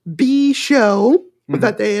bought B show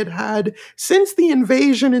that they had since the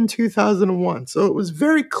invasion in 2001. So it was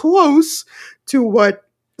very close to what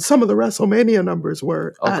some of the WrestleMania numbers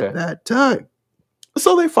were at that time.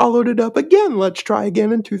 So they followed it up again. Let's try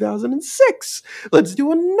again in 2006. Let's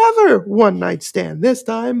do another one-night stand. This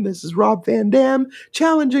time, this is Rob Van Dam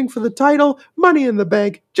challenging for the title, Money in the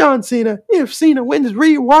Bank, John Cena. If Cena wins,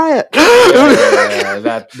 Rhea Wyatt.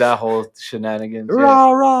 That whole shenanigans.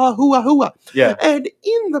 Rah, rah, hooah, hooah. Yeah. And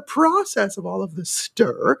in the process of all of this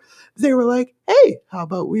stir, they were like, hey, how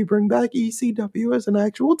about we bring back ECW as an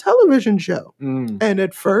actual television show? And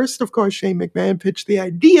at first, of course, Shane McMahon pitched the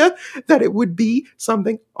idea that it would be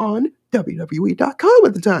something on WWE.com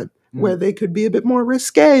at the time, where they could be a bit more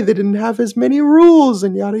risque. They didn't have as many rules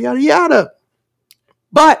and yada, yada, yada.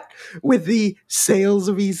 But with the sales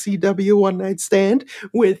of ECW One Night Stand,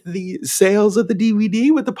 with the sales of the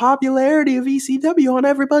DVD, with the popularity of ECW on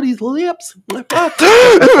everybody's lips,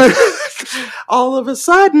 all of a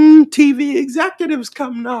sudden, TV executives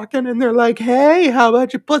come knocking and they're like, hey, how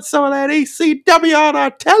about you put some of that ECW on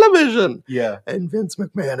our television? Yeah. And Vince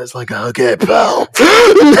McMahon is like, okay, pal.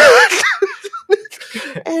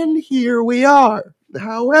 And here we are.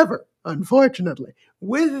 However, unfortunately,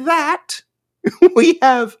 with that, we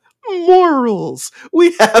have more rules.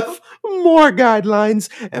 We have more guidelines.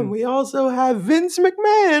 And we also have Vince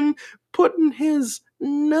McMahon putting his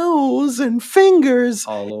nose and fingers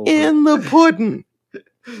All over. in the pudding.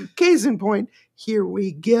 Case in point, here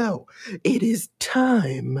we go. It is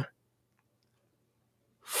time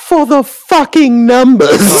for the fucking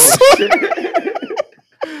numbers.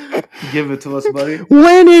 Give it to us, buddy.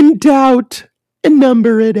 When in doubt,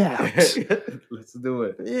 number it out. Let's do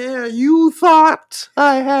it. Yeah, you thought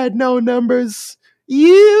I had no numbers.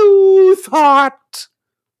 You thought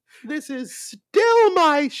this is still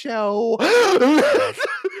my show.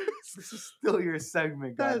 This is still your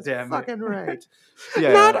segment, That's goddammit. fucking right.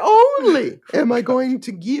 Yeah. Not only am I going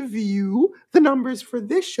to give you the numbers for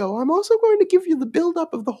this show, I'm also going to give you the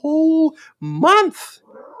buildup of the whole month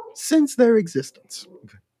since their existence.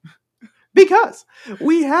 Because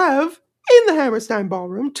we have, in the Hammerstein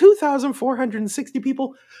Ballroom, 2,460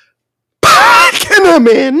 people packing them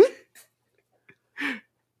in,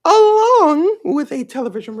 along with a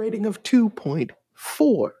television rating of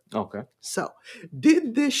 2.4. Okay. So,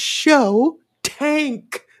 did this show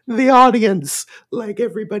tank the audience like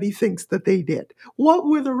everybody thinks that they did? What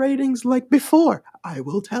were the ratings like before? I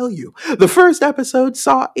will tell you. The first episode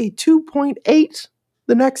saw a 2.8.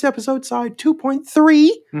 The next episode saw a 2.3.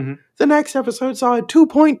 The next episode saw a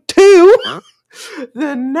 2.2.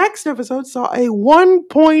 The next episode saw a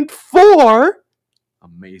 1.4.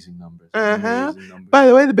 Amazing numbers. Uh-huh. Amazing numbers. By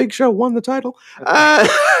the way, the Big Show won the title.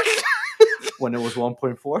 When it was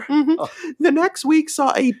 1.4? Oh. The next week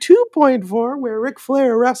saw a 2.4 where Ric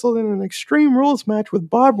Flair wrestled in an Extreme Rules match with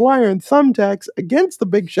barbed wire and thumbtacks against the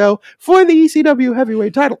Big Show for the ECW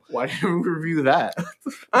heavyweight title. Why didn't we review that?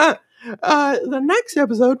 The next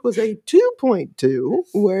episode was a 2.2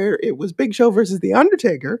 where it was Big Show versus The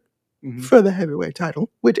Undertaker for the heavyweight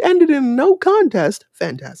title, which ended in no contest.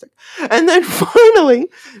 Fantastic. And then finally,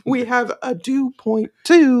 we have a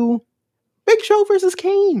 2.2 Big Show versus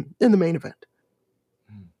Kane in the main event.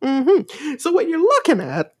 So what you're looking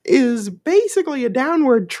at is basically a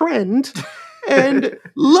downward trend. And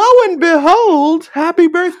lo and behold, happy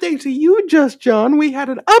birthday to you, Just John. We had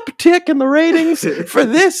an uptick in the ratings for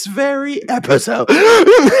this very episode.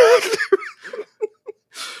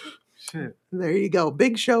 Shit. There you go.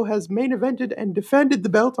 Big Show has main evented and defended the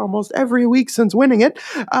belt almost every week since winning it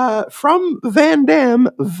from Van Dam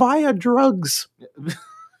via drugs.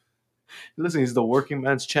 Listen, he's the working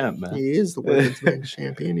man's champ, man. He is the working man's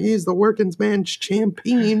champion. He is the working man's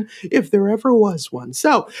champion, if there ever was one.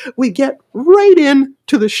 So we get right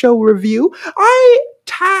into the show review. I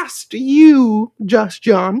tasked you, Just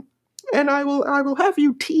John, and I will have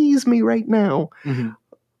you tease me right now.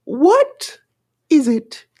 What is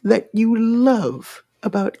it that you love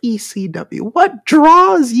about ECW? What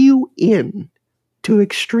draws you in to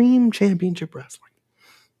Extreme Championship Wrestling?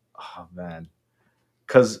 Oh, man.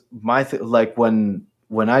 Because like when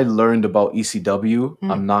I learned about ECW,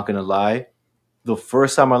 I'm not gonna lie, the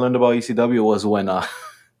first time I learned about ECW was when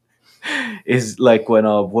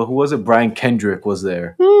who was it? Brian Kendrick was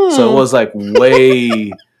there. So it was like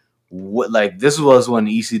like this was when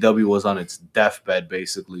ECW was on its deathbed,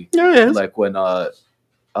 basically. Yes. Like when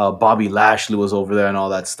Bobby Lashley was over there and all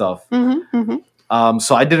that stuff. So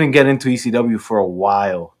I didn't get into ECW for a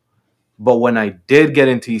while. But when I did get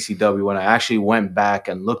into ECW, when I actually went back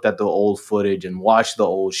and looked at the old footage and watched the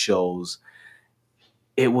old shows,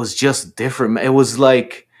 it was just different. It was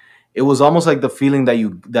like it was almost like the feeling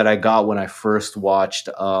that I got when I first watched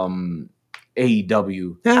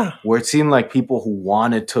AEW. Yeah. Where it seemed like people who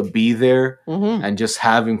wanted to be there and just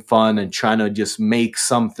having fun and trying to just make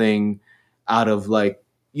something out of like,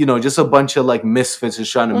 just a bunch of like misfits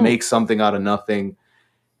just trying to make something out of nothing.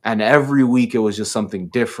 And every week it was just something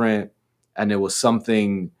different. And it was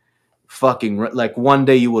something fucking like one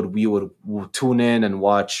day you would tune in and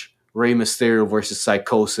watch Rey Mysterio versus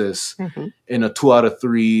Psychosis in a 2 out of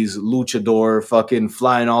 3s, luchador fucking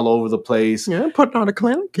flying all over the place. Yeah, putting on a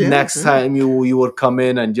clinic. Yeah, Next time you would come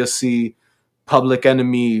in and just see Public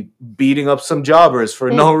Enemy beating up some jobbers for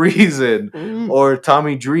no reason, or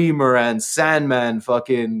Tommy Dreamer and Sandman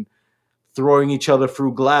fucking throwing each other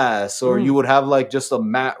through glass, or you would have like just a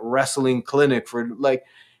mat wrestling clinic for like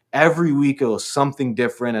every week. It was something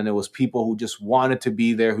different, and it was people who just wanted to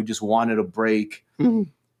be there, who just wanted a break.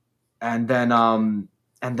 And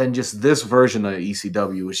then just this version of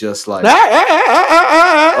ECW was just like, okay,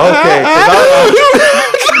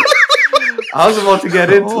 I was about to get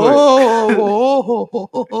into it.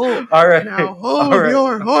 All right. Now hold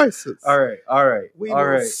your horses. All right. We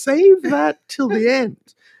will save that till the end.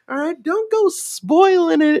 All right, don't go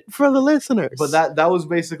spoiling it for the listeners. But that was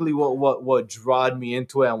basically what drawed me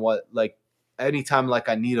into it, and what like anytime like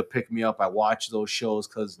I need to pick me up, I watch those shows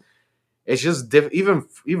because it's just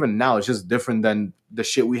even now it's just different than the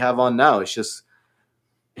shit we have on now. It's just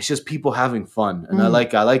people having fun, and I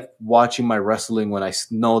like watching my wrestling when I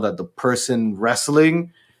know that the person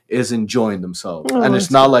wrestling is enjoying themselves, and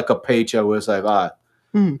it's not like a paycheck where it's like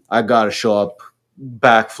I gotta show up,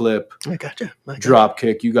 backflip, I gotcha. Drop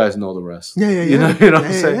kick. You guys know the rest. Yeah. You know what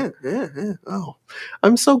I'm saying? Yeah. Oh,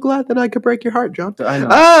 I'm so glad that I could break your heart, John. I know.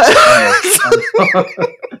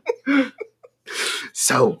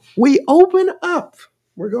 So we open up.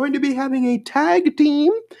 We're going to be having a tag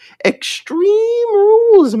team Extreme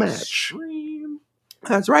Rules match.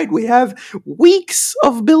 That's right. We have weeks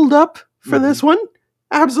of build-up for this one.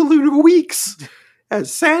 Absolute weeks.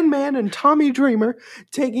 As Sandman and Tommy Dreamer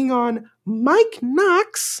taking on Mike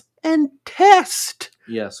Knox and Test.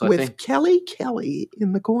 Yeah, so with I think Kelly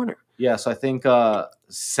in the corner. Yeah, so I think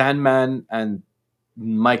Sandman and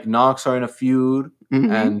Mike Knox are in a feud,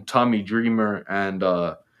 and Tommy Dreamer and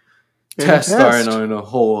Test are in a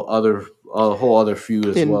whole other feud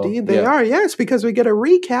as well. Indeed, they are. Yes, because we get a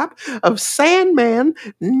recap of Sandman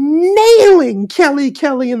nailing Kelly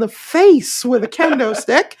in the face with a kendo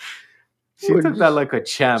stick. She took that like a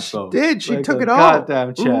champ, though. She did. She like took it all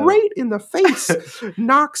goddamn champ. right in the face.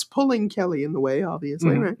 Knox pulling Kelly in the way,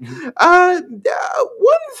 obviously. Right. One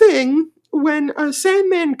thing, when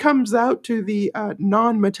Sandman comes out to the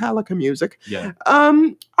non-Metallica music, I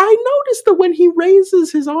noticed that when he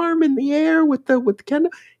raises his arm in the air with the kendo,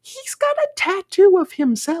 he's got a tattoo of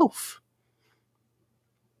himself.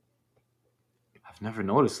 I've never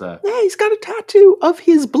noticed that. Yeah, he's got a tattoo of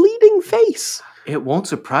his bleeding face. It won't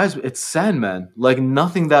surprise me. It's Sandman. Like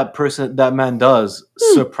nothing that man does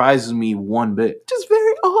surprises me one bit. Just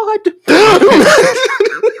very odd.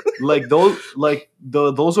 Like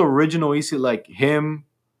those original EC, like him,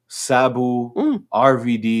 Sabu,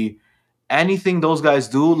 RVD, anything those guys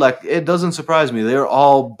do, like it doesn't surprise me. They're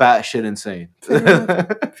all batshit insane.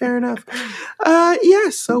 Fair enough.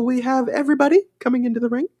 So we have everybody coming into the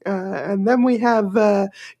ring, and then we have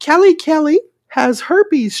Kelly has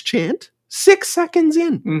herpes chant. 6 seconds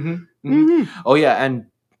in. Oh yeah, and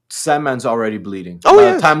Sandman's already bleeding. Oh,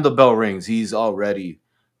 By the time the bell rings, he's already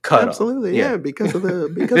cut Absolutely, up. yeah, because of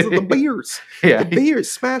the beers. Yeah. The beers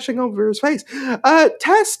smashing over his face.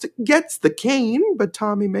 Test gets the cane, but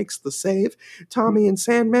Tommy makes the save. Tommy and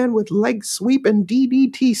Sandman with leg sweep and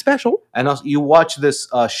DDT special. And also, you watch this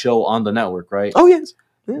show on the network, right? Oh, yes.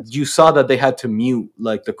 You saw that they had to mute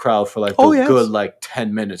like the crowd for like good like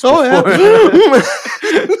 10 minutes. Oh, before.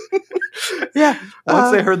 Yeah.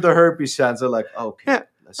 Once they heard the herpes chants, they're like, okay,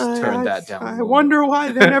 let's turn that down. I wonder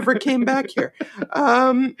why they never came back here.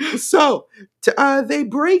 So they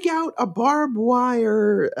break out a barbed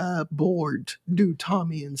wire board, do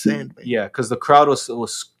Tommy and Sandman. Yeah, because the crowd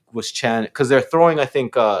was chanting, because they're throwing, I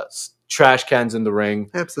think, trash cans in the ring.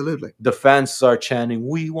 Absolutely. The fans start chanting,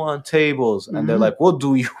 "We want tables," and they're like, "We'll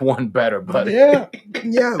do you one better, buddy."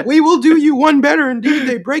 Yeah, we will do you one better. Indeed,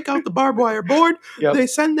 they break out the barbed wire board. Yep. They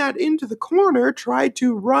send that into the corner, try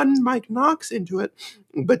to run Mike Knox into it,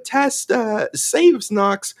 but Test saves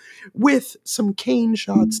Knox with some cane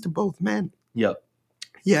shots to both men. Yep.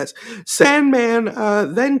 Yes. Sandman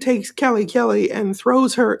then takes Kelly and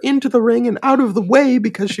throws her into the ring and out of the way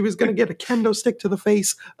because she was going to get a kendo stick to the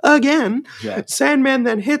face again. Yeah. Sandman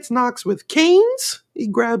then hits Knox with canes He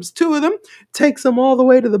grabs two of them, takes them all the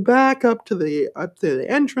way to the back, up to the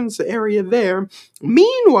entrance area there.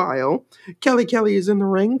 Meanwhile, Kelly is in the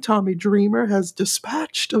ring. Tommy Dreamer has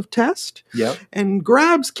dispatched of Test Yep. and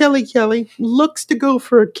grabs Kelly, looks to go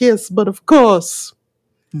for a kiss, but of course,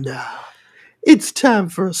 no. It's time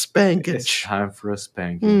for a spankage. It's time for a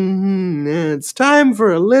spanking. Yeah, it's time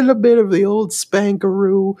for a little bit of the old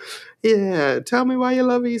spankaroo. Yeah, tell me why you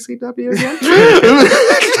love ECW again.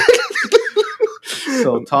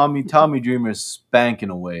 So Tommy Dreamer's spanking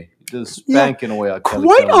away. Just spanking away on Kelly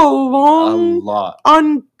Quite Kelly. a long, A lot.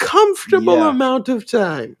 uncomfortable amount of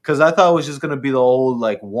time. Because I thought it was just gonna be the old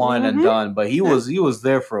like one and done, but he was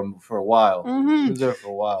there for a while. He was there for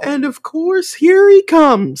a while. And of course, here he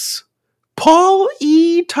comes, Paul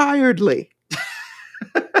E. Tiredly,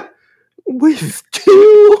 with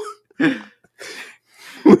two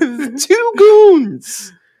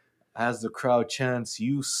goons. As the crowd chants,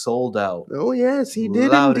 "You sold out." Oh yes, he did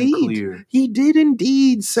Loud and indeed. clear. He did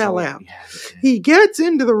indeed sell out. Yeah, He gets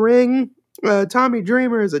into the ring. Tommy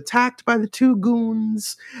Dreamer is attacked by the two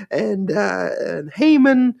goons, and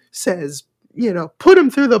Heyman says, put him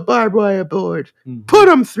through the barbed wire board. Put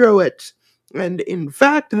him through it. And in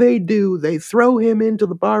fact, they do. They throw him into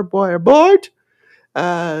the barbed wire board.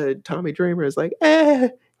 Tommy Dreamer is like, oh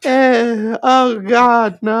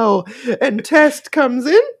God, no. And Test comes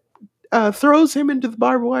in, throws him into the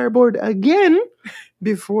barbed wire board again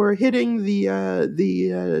before hitting the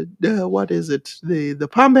what is it? The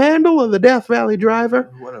pump handle or the Death Valley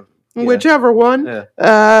Driver? Whatever. Whichever one.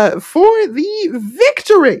 Yeah. For the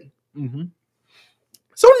victory. Mm-hmm.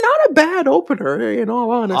 So not a bad opener, in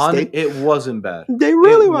all honesty. It wasn't bad. They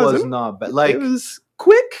really wasn't. It was not bad. Like, it was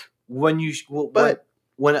quick. when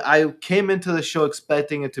I came into the show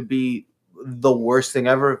expecting it to be the worst thing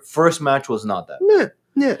ever, first match was not that.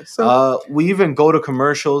 Yeah. So we even go to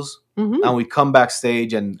commercials and we come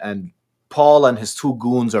backstage and Paul and his two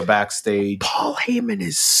goons are backstage. Paul Heyman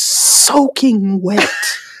is soaking wet.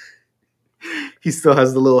 He still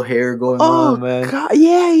has the little hair going on, man. God,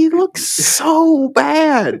 yeah, he looks so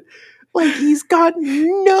bad. Like he's got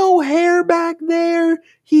no hair back there.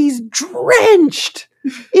 He's drenched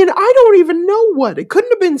in I don't even know what. It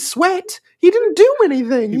couldn't have been sweat. He didn't do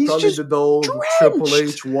anything. He He's probably just did the old drenched. Triple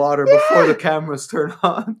H water before the cameras turn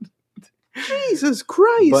on. Jesus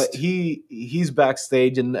Christ. But he's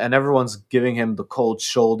backstage and everyone's giving him the cold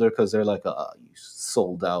shoulder because they're like, you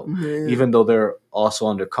sold out. Yeah. Even though they're also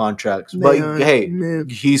under contracts. They But are, hey, man.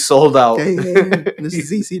 he sold out. Hey, this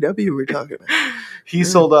is ECW we're talking about. He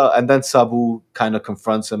sold out. And then Sabu kind of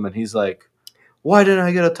confronts him and he's like, why didn't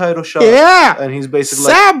I get a title shot? Yeah. And he's basically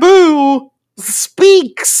like, Sabu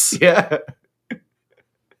speaks. yeah.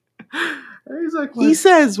 And he's like, He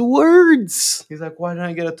says words. He's like, why didn't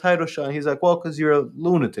I get a title shot? And he's like, well, because you're a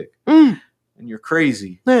lunatic Mm. and you're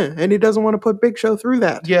crazy. Yeah, and he doesn't want to put Big Show through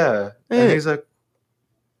that. Yeah. Yeah. And he's like,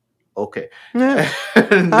 okay. Yeah.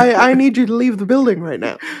 And I need you to leave the building right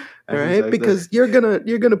now. All he's right, like, because you're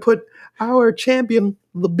gonna put our champion,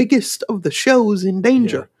 the biggest of the shows, in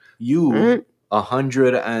danger. you, Right.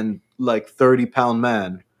 130-pound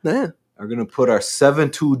man, Yeah. are gonna put our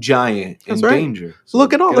 7'2" giant in That's right. danger. So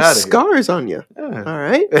Look at all get the outta here. scars on you. Yeah. All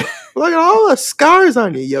right. Look at all the scars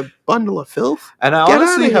on you, you bundle of filth. And I Get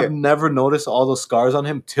honestly outta have here. never noticed all those scars on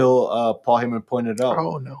him till Paul Heyman pointed it out.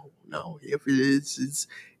 Oh no. If it's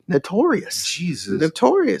notorious. Jesus.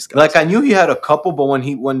 Notorious. Guys. Like I knew he had a couple, but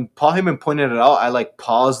when Paul Heyman pointed it out, I like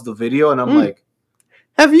paused the video and I'm like,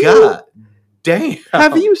 have you God damn.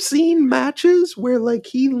 have you seen matches where like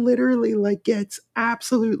he literally like gets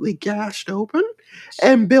absolutely gashed open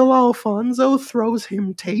and Bill Alfonso throws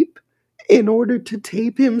him tape in order to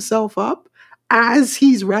tape himself up as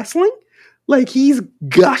he's wrestling? Like he's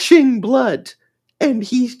gushing blood and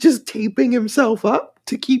he's just taping himself up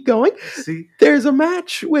to keep going. See? There's a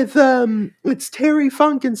match with it's Terry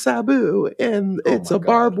Funk and Sabu and Oh it's my a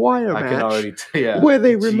barbed God. wire I match. can already yeah. Where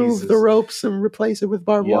they remove the Jesus. ropes and replace it with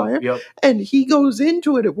barbed wire. Yep. And he goes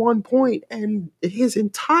into it at one point and his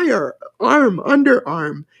entire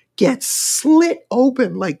underarm gets slit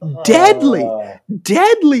open, like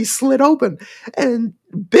deadly slit open. And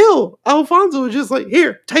Bill Alfonso was just like,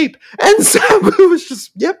 here, tape. And Sabu was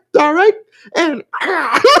just, yep, all right. And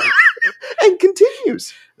and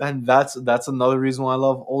continues. And that's another reason why I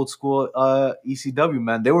love old school ECW,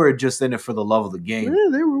 man. They were just in it for the love of the game. Yeah,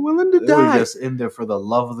 they were willing to They were die. just in there for the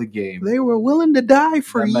love of the game. They were willing to die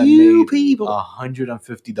for That man you made people.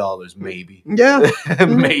 $150, maybe. Yeah.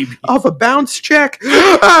 Maybe. Off a bounce check.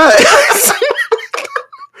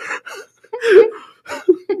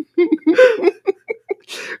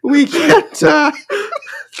 We can't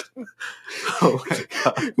Oh my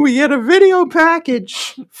God. we we get a video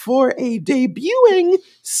package for a debuting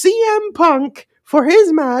CM Punk for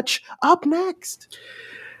his match up next.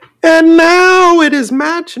 And now it is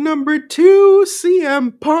match number 2,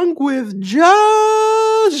 CM Punk with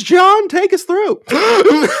Just John. Take us through.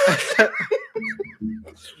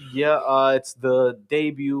 Yeah, it's the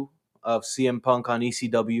debut of CM Punk on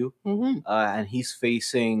ECW, and he's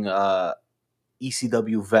facing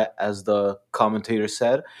ECW vet, as the commentator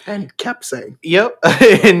said, And kept saying. Yep,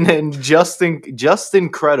 and just incredible, Just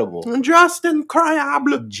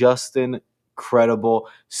incredible. just incredible.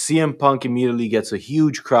 CM Punk immediately gets a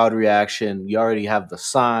huge crowd reaction. You already have the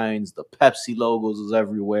signs, the Pepsi logos is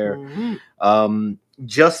everywhere.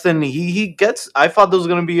 Justin, he gets. I thought there was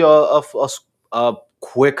gonna be a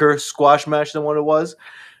quicker squash match than what it was,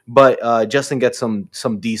 but Justin gets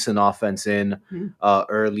some decent offense in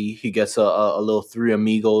early. He gets a little Three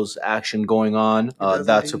Amigos action going on.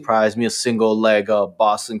 That surprised me. A single leg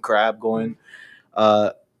Boston Crab going.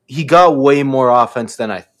 He got way more offense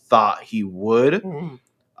than I thought he would,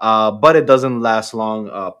 but it doesn't last long.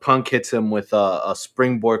 Punk hits him with a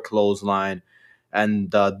springboard clothesline, and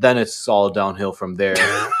then it's all downhill from there.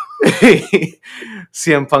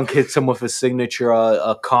 CM Punk hits him with his signature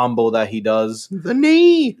a combo that he does. The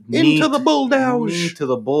knee into the bulldog. Knee to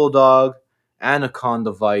the bulldog,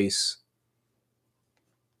 Anaconda Vice.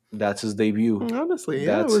 That's his debut. Honestly,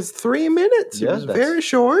 it was 3 minutes. It was very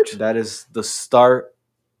short. That is the start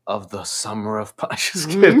of the summer of Punk. Just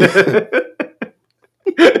kidding.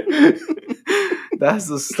 That's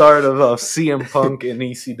the start of CM Punk in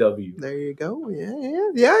ECW. There you go.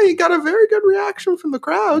 Yeah. He got a very good reaction from the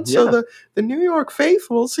crowd. So the New York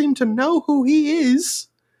faithful seem to know who he is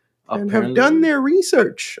and have done their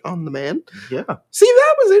research on the man. Yeah. See,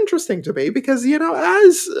 that was interesting to me because,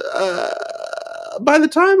 as by the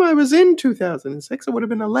time I was in 2006, I would have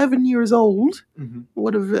been 11 years old.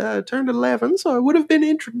 Would have turned 11, so I would have been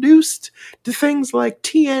introduced to things like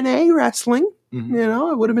TNA wrestling.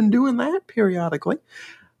 I would have been doing that periodically.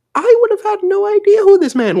 I would have had no idea who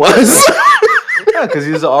this man was. Yeah, because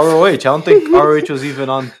he was ROH. I don't think ROH was even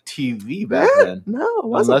on TV back then. No, it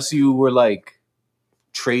wasn't. Unless you were like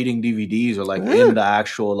trading DVDs or like in the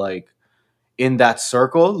actual in that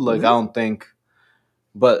circle. I don't think.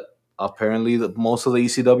 But apparently, most of the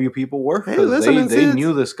ECW people were, because they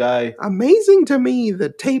knew this guy. Amazing to me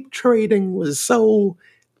that tape trading was so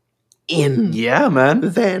in. Yeah, man.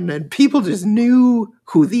 Then, and people just knew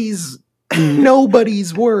who these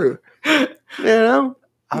nobodies were. I'm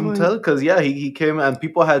telling, because he came and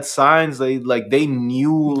people had signs. They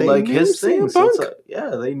knew his things.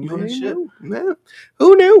 They knew his shit. Yeah.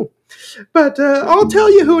 Who knew? But I'll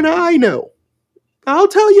tell you who I know.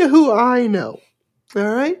 All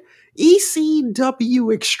right.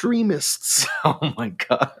 ECW extremists. Oh my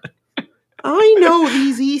god. I know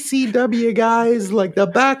these ECW guys like the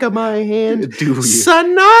back of my hand. Do you?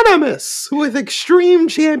 Synonymous with Extreme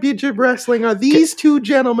Championship Wrestling are these two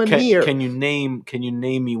gentlemen here. Can you name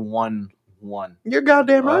me one? You're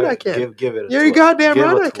goddamn right I can. Give it. You're goddamn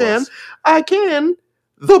right I can. I can.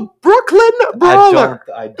 The Brooklyn Brawler.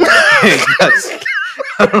 I don't think that's.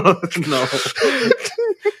 I don't know.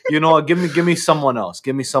 You know what? Give me someone else.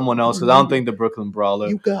 Because I don't think the Brooklyn Brawler.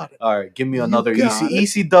 You got it. All right, give me another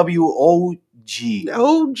ECW OG.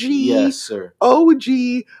 OG. Yes, sir. OG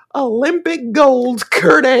Olympic gold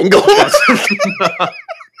Kurt Angle.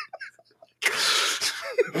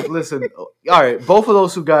 Listen, all right, both of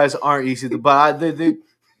those two guys aren't easy, but they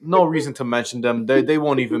no reason to mention them. They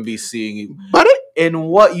won't even be seeing you. But in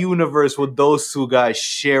what universe would those two guys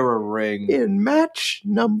share a ring? In match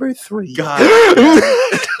number 3. God.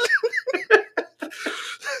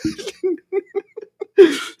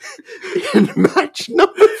 In match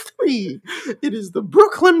number 3, it is the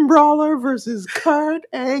Brooklyn Brawler versus Kurt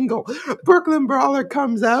Angle. Brooklyn Brawler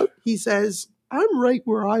comes out. He says, "I'm right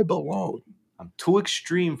where I belong. I'm too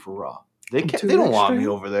extreme for Raw. They don't want me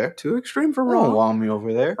over there. Too extreme for They Raw. don't want me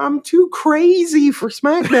over there. I'm too crazy for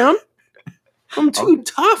SmackDown. I'm too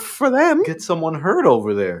tough for them. Get someone hurt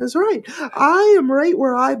over there." That's right. I am right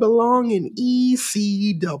where I belong in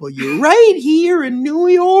ECW, right here in New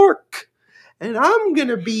York. And I'm going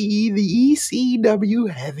to be the ECW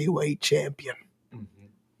heavyweight champion.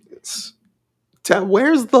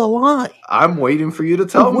 Where's the lie? I'm waiting for you to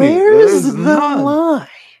tell me. Where's the lie?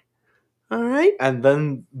 All right? And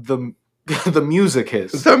then the music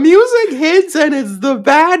hits. The music hits, and it's the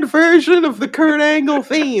bad version of the Kurt Angle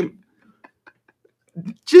theme.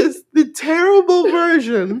 Just the terrible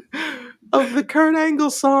version of the Kurt Angle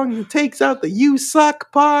song that takes out the "you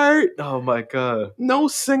suck" part. Oh my god. No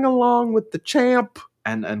sing along with the champ.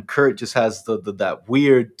 and Kurt just has the that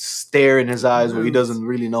weird stare in his eyes where he doesn't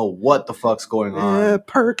really know what the fuck's going on.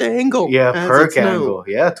 Perk Angle. Yeah, as Perk it's known. Angle.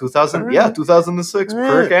 Yeah, 2000. Alright. Yeah, 2006.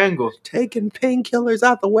 Perk Angle. Taking painkillers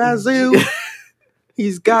out the wazoo.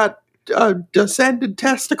 He's got a descended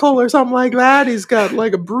testicle or something like that. He's got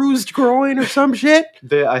like a bruised groin or some shit.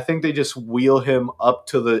 I think they just wheel him up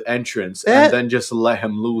to the entrance and then just let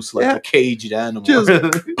him loose like a caged animal. Just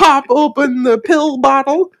pop open the pill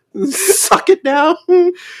bottle, suck it down,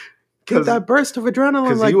 get that burst of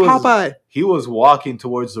adrenaline like Popeye. He was walking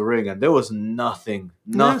towards the ring and there was nothing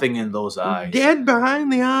in those eyes. Dead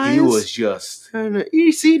behind the eyes. He was just... And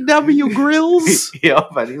ECW grills.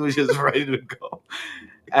 Yep, and he was just ready to go.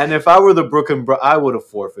 And if I were the Brooklyn Bro, I would have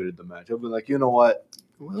forfeited the match. I'd be like, you know what?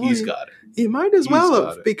 Well, He's got it. He might as well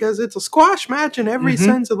have, because it's a squash match in every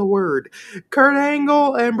sense of the word. Kurt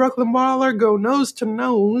Angle and Brooklyn Brawler go nose to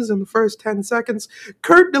nose in the first 10 seconds.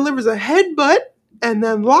 Kurt delivers a headbutt and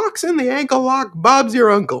then locks in the ankle lock. Bob's your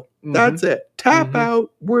uncle. That's it. Tap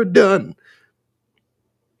out. We're done.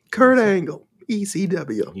 Kurt Angle,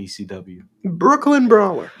 ECW. ECW. Brooklyn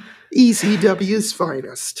Brawler, ECW's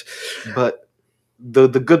finest. But the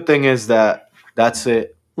good thing is that's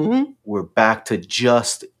it. We're back to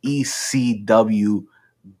just ECW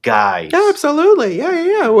guys. Absolutely.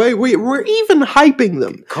 Yeah. We're even hyping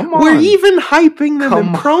them. Come on. We're even hyping them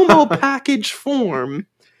in promo package form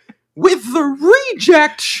with the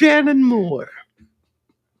reject Shannon Moore,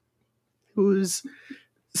 who's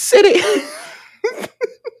sitting...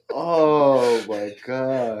 Oh my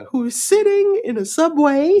God. Who's sitting in a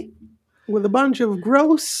subway with a bunch of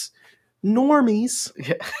gross normies.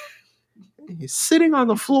 Yeah. He's sitting on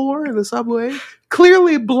the floor in the subway,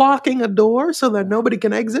 clearly blocking a door so that nobody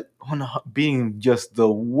can exit. Being just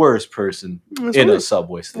the worst person a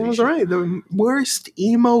subway station. That's right. The worst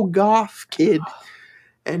emo goth kid.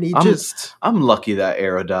 And I'm lucky that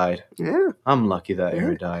era died. Yeah. I'm lucky that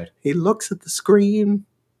era died. He looks at the screen.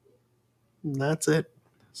 And that's it.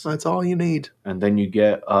 That's all you need. And then you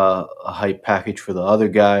get a hype package for the other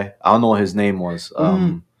guy. I don't know what his name was.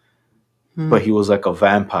 But he was like a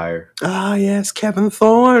vampire. Ah, yes, Kevin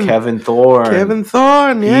Thorne. Kevin Thorne,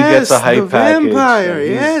 yes. He gets a hype package. Vampire,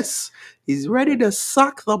 yes. He's ready to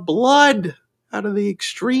suck the blood out of the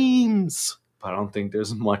extremes. But I don't think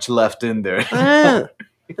there's much left in there. And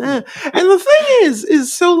the thing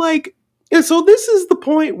is so like... So this is the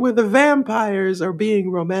point where the vampires are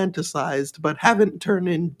being romanticized, but haven't turned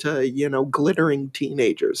into, glittering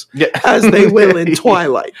teenagers, as they will in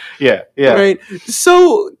Twilight. Yeah. Right?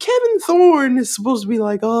 So Kevin Thorne is supposed to be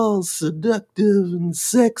like all seductive and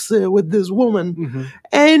sexy with this woman,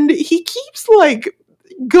 and he keeps like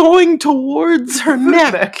going towards her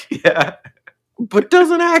neck. Yeah. But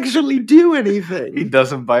doesn't actually do anything. He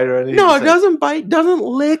doesn't bite or anything. No, doesn't bite, doesn't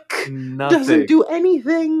lick, nothing. Doesn't do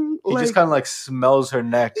anything. He just kind of like smells her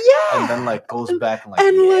neck, and then like goes back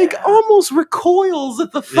and like almost recoils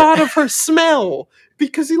at the thought of her smell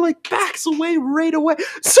because he like backs away right away.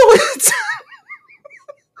 So it's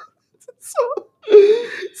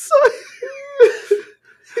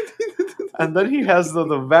and then he has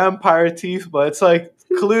the vampire teeth, but it's like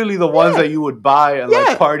clearly the ones that you would buy at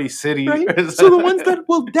like Party City. Right? So the ones that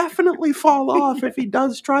will definitely fall off if he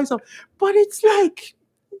does try some. But it's like,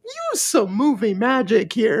 use some movie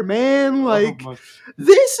magic here, man. Like,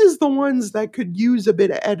 this is the ones that could use a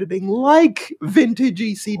bit of editing, like vintage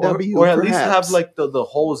ECW. Or at least have like the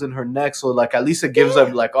holes in her neck, so like at least it gives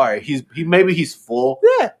them like, all right, maybe he's full.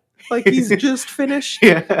 Yeah. Like he's just finished.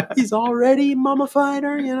 Yeah. He's already mummified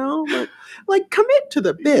her, But like commit to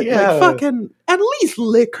the bit. Like fucking at least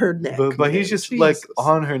lick her neck. But he's just like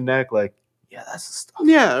on her neck, like, yeah, that's the stuff.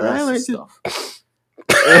 Yeah, that's right. The stuff.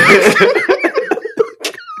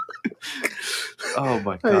 Oh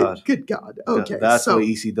my God. Hey, good God. Okay. That's what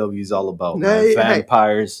ECW is all about, man.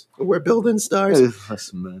 Vampires. We're building stars.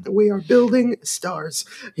 Listen, man. We are building stars.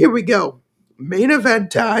 Here we go. Main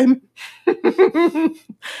event time.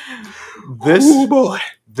 Oh boy.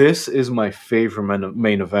 This is my favorite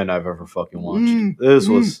main event I've ever fucking watched. This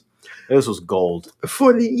was gold.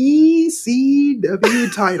 For the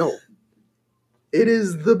ECW title, it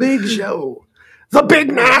is the Big Show. The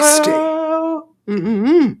Big Nasty.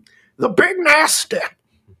 The Big Nasty.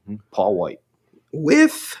 Paul White.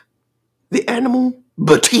 With the Animal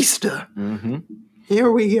Batista.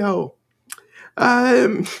 Here we go.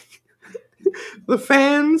 The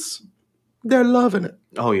fans, they're loving it.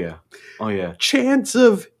 Oh yeah. Chants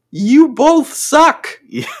of, you both suck.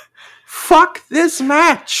 Yeah. Fuck this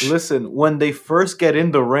match. Listen, when they first get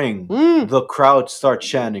in the ring, the crowd starts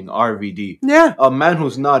chanting RVD. Yeah. A man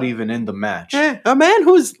who's not even in the match. Yeah. A man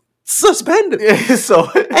who's suspended. so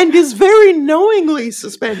And is very knowingly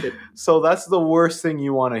suspended. so that's the worst thing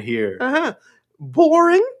you want to hear. Uh-huh.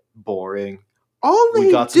 Boring. Boring. All they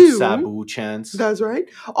We got do. some Sabu chants. That's right.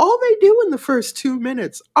 All they do in the first 2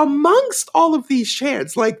 minutes, amongst all of these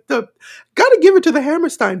chants, like gotta give it to the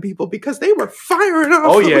Hammerstein people because they were firing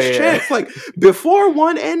off those chants. Like before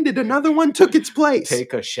one ended, another one took its place.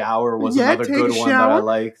 Take a shower was Yeah, another take good a one that I shower.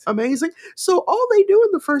 liked. Amazing. So all they do in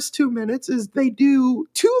the first 2 minutes is they do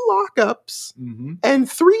 2 lockups Mm-hmm. and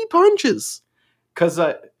 3 punches. Because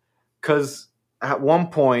at one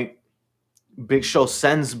point, Big Show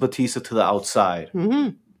sends Batista to the outside. Mm-hmm.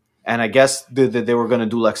 And I guess they were going to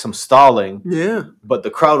do like some stalling, Yeah. but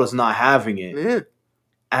the crowd was not having it. Yeah.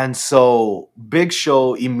 And so Big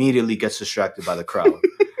Show immediately gets distracted by the crowd.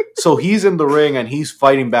 So he's in the ring and he's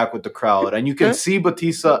fighting back with the crowd. And you can see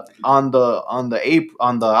Batista on the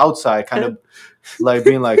outside kind of like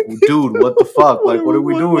being like, dude, what the fuck? Like, what are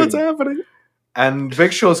we doing? What's happening? And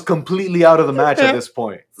Big Show's completely out of the match at this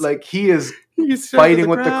point. Like he is He's fighting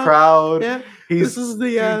with the crowd. Yeah. He's This is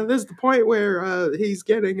the point where he's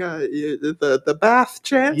getting the bath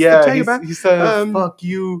chants. he said, "Fuck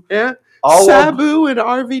you." Yeah. All Sabu and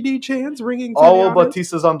RVD chants ringing through all the of audience.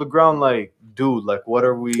 Batista's on the ground, like, dude, like, what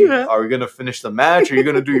are we? Yeah. Are we gonna finish the match? Are you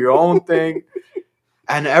gonna do your own thing?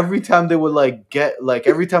 And every time they would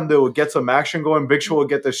get some action going, Big Show would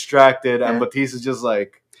get distracted, and Batista's just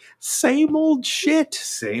like, Same old shit.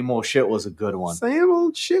 same old shit was a good one. Same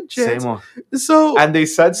old shit chants. Same old. So And they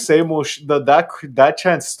said same old. That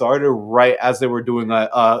chant started right as they were doing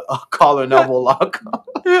a collar and elbow lock.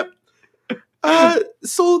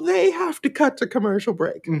 so they have to cut to commercial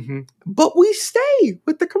break. Mm-hmm. But we stay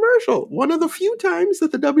with the commercial. One of the few times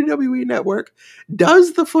that the WWE Network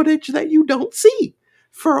does the footage that you don't see.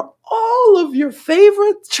 For all of your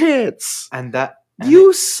favorite chants.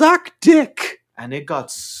 You suck dick. And it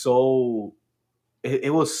got so...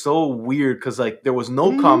 It was so weird because like there was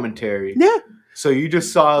no commentary. Yeah. So you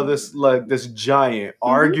just saw this giant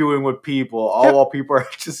arguing with people, all while people are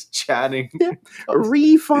just chatting. Yeah. A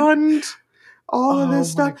refund. All of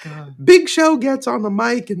this stuff. God. Big Show gets on the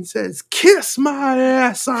mic and says, "Kiss my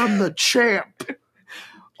ass, I'm the champ."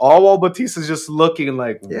 All while Batista's just looking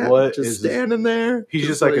like, Yeah, what just is standing this? there. He's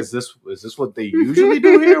just like, is this what they usually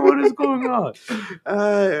do here? What is going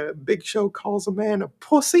on? Big Show calls a man a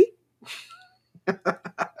pussy.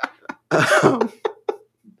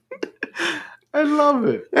 I love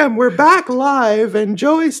it. And we're back live, and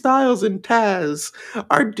Joey Styles and Taz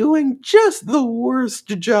are doing just the worst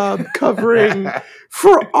job covering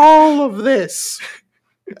for all of this.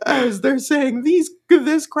 As they're saying,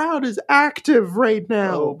 this crowd is active right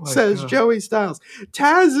now, says God. Joey Styles.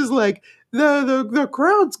 Taz is like, the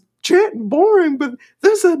crowd's chanting boring, but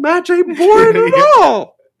this match ain't boring at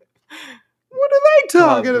all. What are they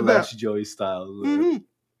talking God bless about? Joey Styles. Mhm.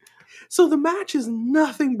 So the match is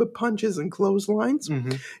nothing but punches and clotheslines.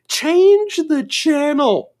 Mm-hmm. Change the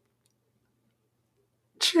channel.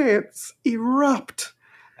 Chants erupt.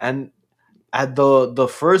 And at the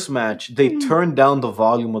first match, they turned down the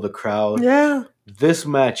volume of the crowd. Yeah. This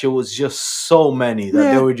match, it was just so many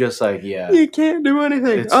that they were just like, yeah. You can't do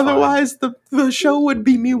anything. It's Otherwise, the show would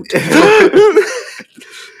be mute.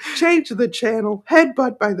 Change the channel.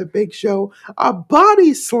 Headbutt by the Big Show. A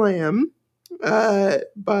body slam by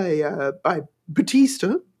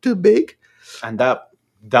Batista to Big. And that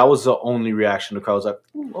was the only reaction. The crowd was like,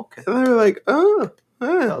 ooh, okay. And they were like,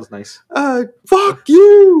 That was nice. Fuck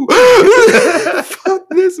you. Fuck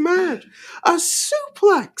this match. A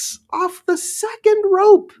suplex off the second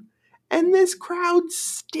rope. And this crowd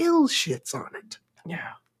still shits on it.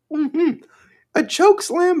 Yeah. Mm-hmm. A choke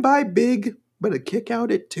slam by Big, but a kick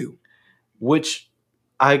out at 2. Which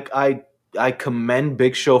I commend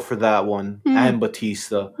Big Show for that one and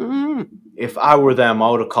Batista. Mm-hmm. If I were them, I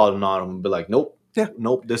would have called him on him and be like, nope. Yeah.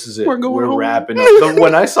 Nope, this is it. We're going home. wrapping up. But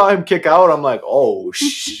when I saw him kick out, I'm like, oh,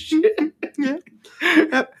 shit. Yeah.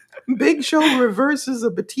 Yep. Big Show reverses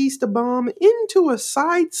a Batista bomb into a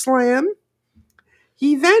side slam.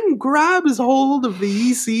 He then grabs hold of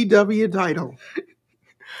the ECW title.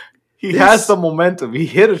 He has the momentum. He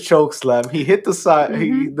hit a choke slam. He hit the side,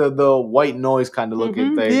 the white noise kind of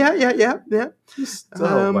looking thing. Yeah.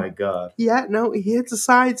 Oh my God. Yeah, no, he hits a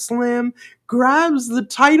side slam, grabs the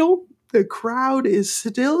title. The crowd is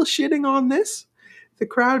still shitting on this. The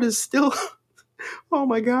crowd is still, oh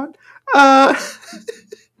my God.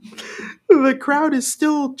 The crowd is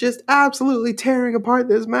still just absolutely tearing apart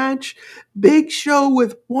this match. Big Show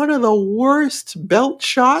with one of the worst belt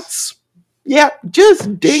shots. Yeah,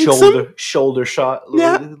 just dinks him. Shoulder shot. A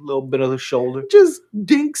little bit of the shoulder. Just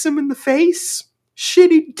dinks him in the face.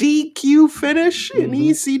 shitty DQ finish in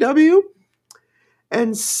ECW.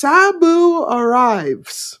 And Sabu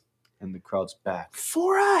arrives And the crowd's back.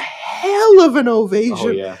 for a hell of an ovation. Oh,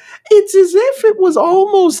 yeah. It's as if it was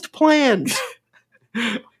almost planned.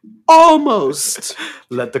 Almost.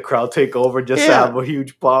 Let the crowd take over just to Yeah. have a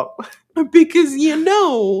huge pop. Because you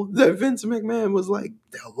know that Vince McMahon was like,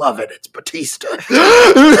 they'll love it, it's Batista.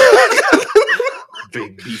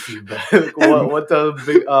 Big beefy man. What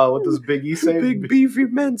does Big E say? Big beefy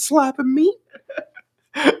men slapping me,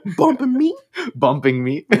 bumping me. Bumping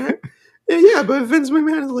me. Yeah, but Vince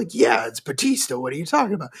McMahon is like, yeah, it's Batista. What are you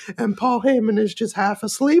talking about? And Paul Heyman is just half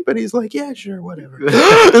asleep, and he's like, yeah, sure, whatever.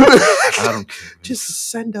 I don't care. Just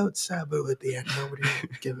send out Sabu at the end. Nobody will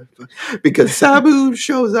give a fuck. Because Sabu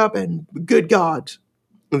shows up, and good God,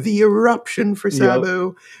 the eruption for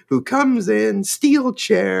Sabu, who comes in, steel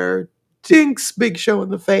chair, dinks Big Show in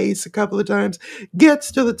the face a couple of times,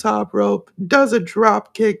 gets to the top rope, does a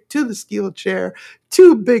drop kick to the steel chair,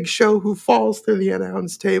 to Big Show, who falls through the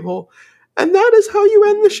announce table. And that is how you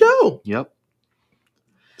end the show. Yep.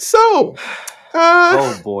 So,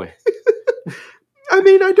 Oh, boy. I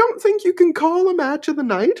mean, I don't think you can call a match of the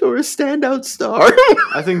night or a standout star.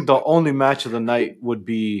 I think the only match of the night would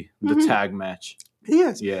be the tag match.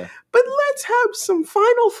 Yes. Yeah. But let's have some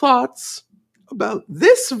final thoughts about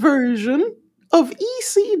this version of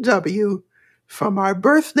ECW from our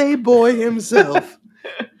birthday boy himself,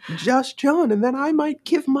 Just John. And then I might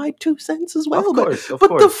give my 2 cents as well. Of course.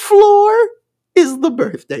 but the floor is the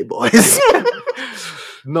birthday boys.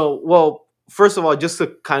 No, well, first of all, just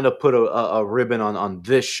to kind of put a ribbon on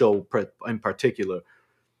this show in particular,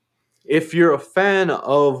 if you're a fan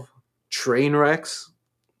of train wrecks,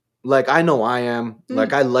 like I know I am,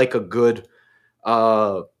 like I like a good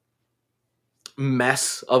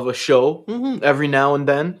mess of a show every now and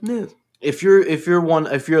then. Yes. If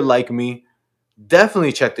you're like me,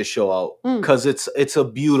 definitely check the show out because it's a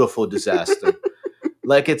beautiful disaster.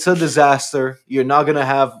 Like it's a disaster. You're not gonna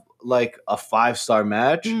have like a 5-star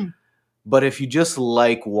match, but if you just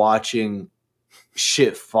like watching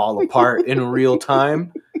shit fall apart in real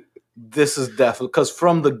time, this is definitely, because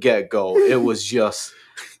from the get-go it was just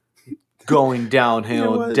going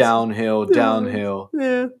downhill, downhill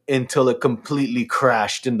Yeah. until it completely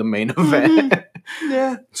crashed in the main event.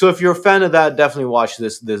 Yeah. So if you're a fan of that, definitely watch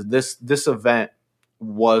this. This event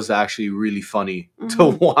was actually really funny to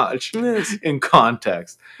watch Yes. in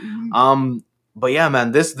context. But yeah,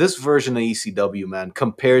 man, this version of ECW, man,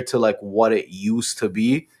 compared to like what it used to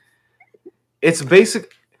be, it's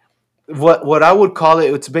basic. What I would call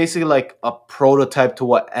it, it's basically like a prototype to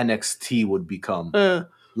what NXT would become.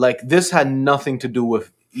 Like this had nothing to do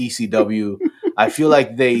with ECW. I feel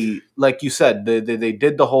like they, like you said, they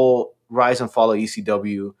did the whole rise and fall of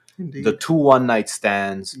ECW, Indeed. the 2 one-night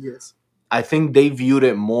stands. Yes. I think they viewed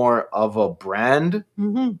it more of a brand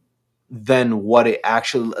than what it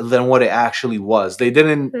actually was. They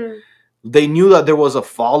knew that there was a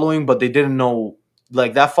following, but they didn't know,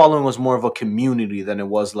 like, that following was more of a community than it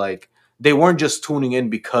was like, they weren't just tuning in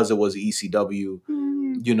because it was ECW.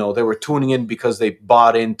 You know, they were tuning in because they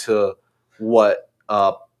bought into what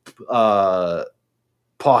Paul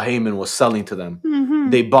Heyman was selling to them.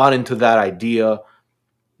 They bought into that idea,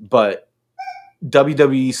 but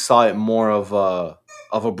WWE saw it more of a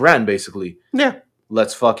brand, basically. Yeah.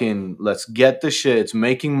 Let's get the shit. It's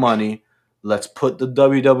making money. Let's put the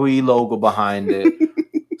WWE logo behind it.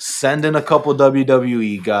 Send in a couple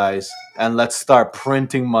WWE guys, and let's start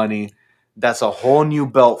printing money. That's a whole new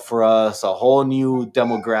belt for us, a whole new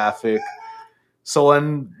demographic. So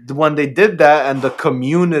when they did that, and the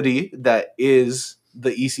community that is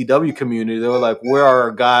the ECW community, they were like, where are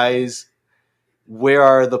our guys? Where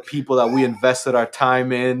are the people that we invested our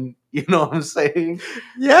time in? You know what I'm saying?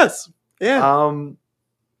 Yes. Yeah.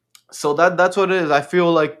 So that's what it is. I feel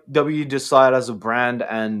like WWE just saw it as a brand,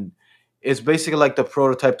 and it's basically like the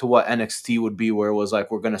prototype to what NXT would be, where it was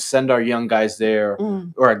like, we're going to send our young guys there,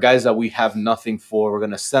 or our guys that we have nothing for. We're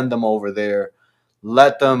going to send them over there,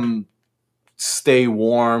 let them stay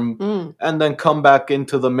warm, and then come back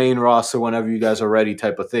into the main roster whenever you guys are ready,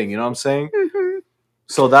 type of thing. You know what I'm saying?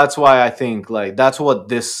 So that's why I think, like, that's what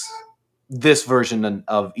this version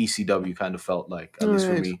of ECW kind of felt like, at least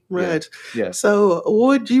for me. Right. Yeah. So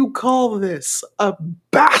would you call this a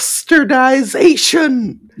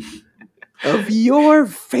bastardization of your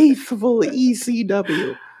faithful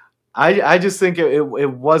ECW? I just think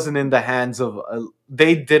it wasn't in the hands of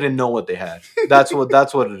they didn't know what they had. That's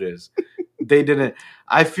what it is. They didn't.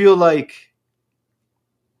 I feel like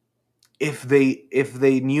if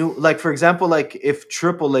they knew, like, for example, like if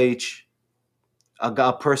Triple H,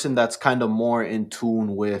 a person that's kind of more in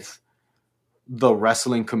tune with the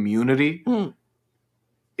wrestling community. Mm.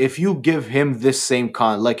 If you give him this same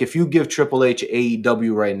like if you give Triple H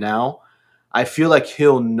AEW right now, I feel like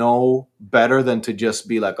he'll know better than to just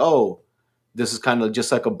be like, oh, this is kind of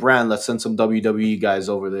just like a brand. Let's send some WWE guys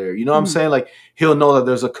over there. You know what I'm saying? Like, he'll know that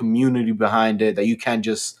there's a community behind it, that you can't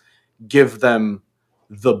just give them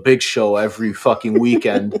the big show every fucking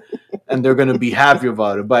weekend and they're going to be happy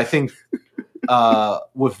about it. But I think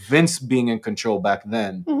with Vince being in control back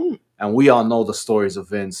then, and we all know the stories of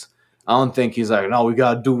Vince, I don't think he's like, no, we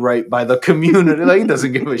got to do right by the community. Like, he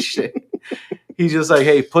doesn't give a shit. He's just like,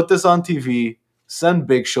 hey, put this on TV, send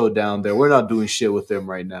Big Show down there. We're not doing shit with him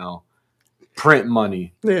right now. Print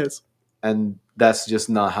money. Yes. And that's just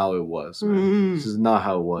not how it was, man. This is not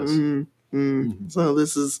how it was. So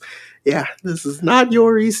this is not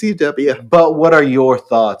your ECW. But what are your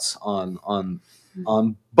thoughts on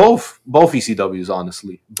both ECWs,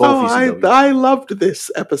 honestly? Both ECWs. I loved this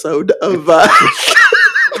episode of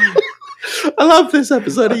I love this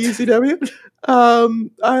episode of ECW.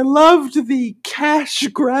 I loved the cash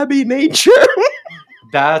grabby nature.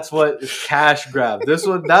 That's what cash grab. That's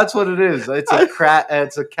what it is. It's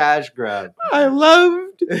a cash grab. I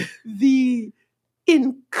loved the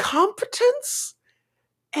incompetence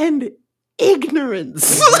and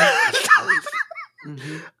ignorance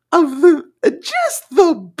of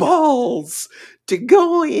the balls to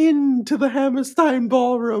go into the Hammerstein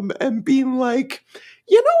Ballroom and being like,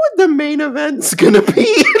 you know what the main event's gonna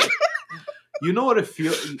be? You know what it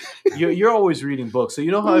feels. You're always reading books, so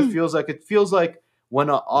you know how it feels like. It feels like when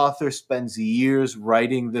an author spends years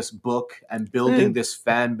writing this book and building this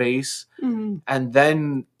fan base, and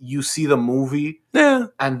then you see the movie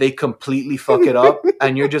and they completely fuck it up,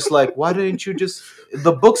 and you're just like, why didn't you just?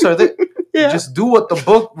 The books are there. Just do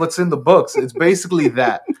what's in the books. It's basically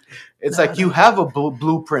that. It's like you have a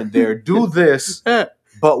blueprint there. Do this,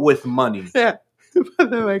 but with money. Yeah.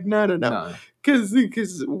 But they're like, no.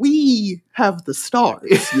 Because we have the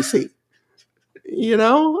stars, you see. You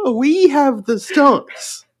know? We have the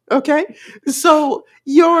stars. Okay? So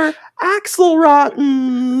your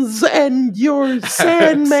Axelrottens and your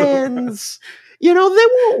Sandmans, you know, they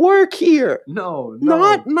won't work here. No.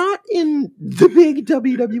 Not in the big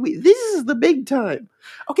WWE. This is the big time.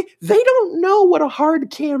 Okay? They don't know what a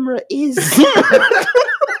hard camera is.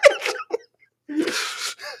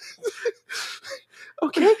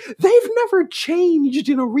 Okay? They've never changed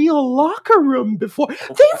in a real locker room before.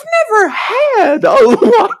 They've never had a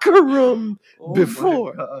locker room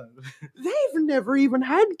before. They've never even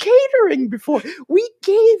had catering before. We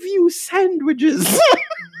gave you sandwiches.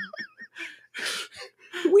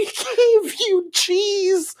 We gave you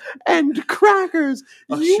cheese and crackers.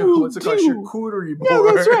 It's like a charcuterie board.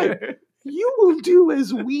 Yeah, that's right. You will do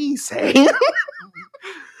as we say.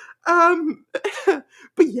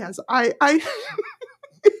 But yes, I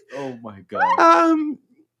oh my god.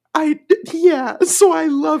 So I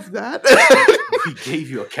love that. We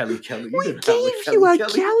gave you a Kelly. We gave you a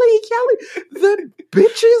Kelly. The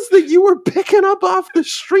bitches that you were picking up off the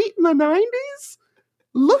street in the 90s?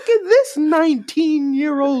 Look at this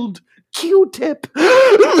 19-year-old Q-tip.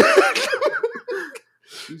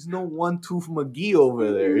 She's no one-tooth McGee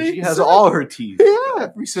over there. She has all her teeth. Yeah.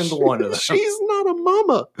 Every single one of them. She's not a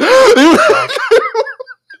mama.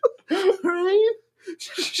 Right?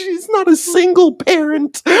 She's not a single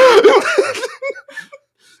parent.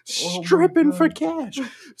 Stripping for cash.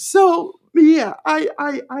 So yeah, I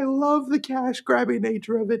love the cash grabbing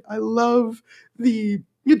nature of it. I love the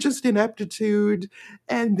just ineptitude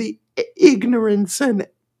and the ignorance and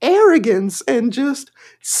arrogance and just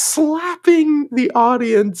slapping the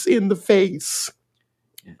audience in the face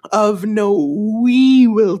of no, we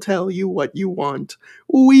will tell you what you want.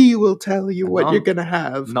 We will tell you what you're going to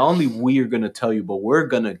have. Not only we are going to tell you, but we're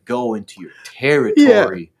going to go into your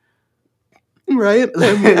territory. Yeah. Right?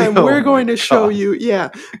 And we're going to show you,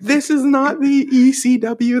 this is not the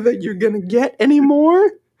ECW that you're going to get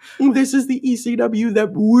anymore. This is the ECW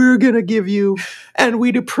that we're going to give you, and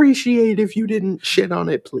we'd appreciate if you didn't shit on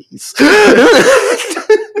it, please.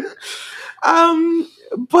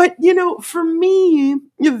 But, you know, for me,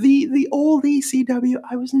 the old ECW,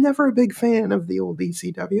 I was never a big fan of the old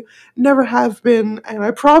ECW. Never have been, and I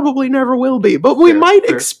probably never will be. But we might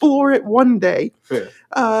explore it one day for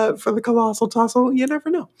the Colossal Tussle. You never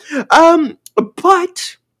know.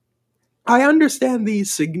 But I understand the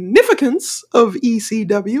significance of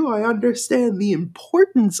ECW. I understand the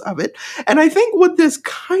importance of it. And I think what this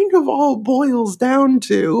kind of all boils down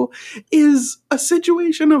to is a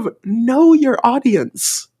situation of know your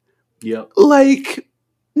audience. Yep. Like,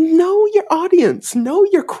 know your audience, know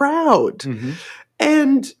your crowd,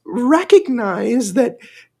 and recognize that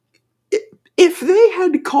if they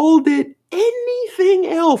had called it anything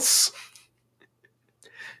else,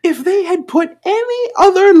 if they had put any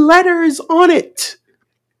other letters on it,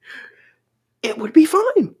 it would be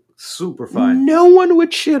fine. Super fine. No one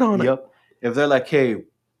would shit on it. Yep. If they're like, hey,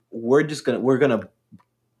 we're gonna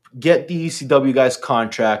get the ECW guys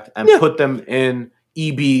contract and Yeah. put them in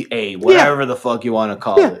EBA, whatever the fuck you want to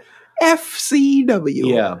call Yeah. it. FCW.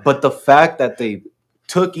 Yeah. But the fact that they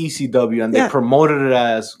took ECW and they Yeah. promoted it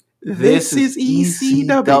as This is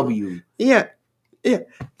ECW. Yeah.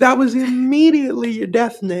 That was immediately your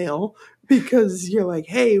death nail, because you're like,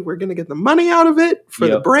 hey, we're going to get the money out of it for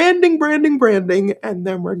the Yep. branding, and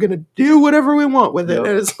then we're going to do whatever we want with it. Yep.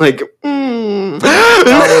 And it's like,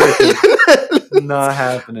 Not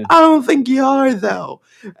happening. I don't think you are, though.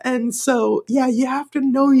 And so, yeah, you have to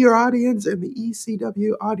know your audience, and the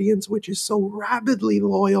ECW audience, which is so rabidly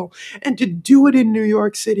loyal, and to do it in New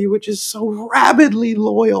York City, which is so rabidly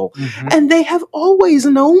loyal. Mhm. And they have always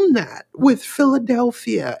known that with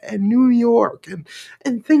Philadelphia and New York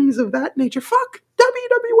and things of that nature. Fuck,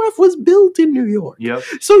 WWF was built in New York. Yep.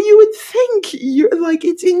 So you would think you're like,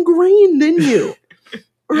 it's ingrained in you.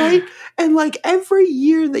 Right? And like every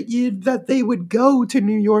year that they would go to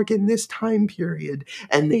New York in this time period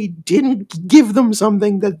and they didn't give them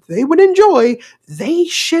something that they would enjoy, they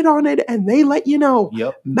shit on it and they let you know.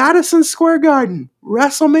 Yep. Madison Square Garden,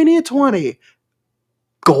 WrestleMania 20,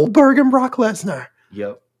 Goldberg and Brock Lesnar.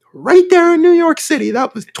 Yep. Right there in New York City.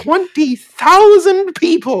 That was 20,000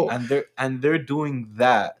 people. And they're doing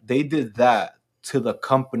that. They did that to the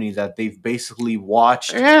company that they've basically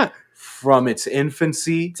watched Yeah, from its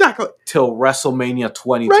infancy exactly. till WrestleMania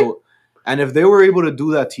 20. Right. And if they were able to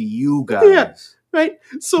do that to you guys, Yeah. Right?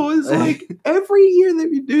 So it's like every year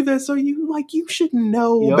that you do this, so you should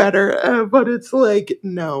know Yep. better. But it's like,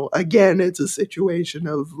 no, again, it's a situation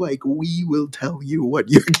of like, we will tell you what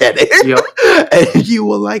you're getting. Yep. And you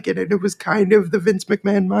will like it. And it was kind of the Vince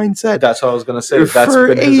McMahon mindset. that's what I was gonna say. That's For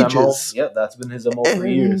been his MO. ages. Yep, that's been his MO for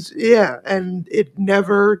years. Yeah, and it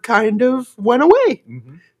never kind of went away.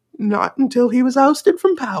 Mhm. Not until he was ousted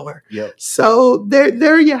from power. Yep. So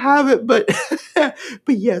there you have it. But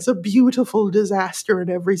but yes, a beautiful disaster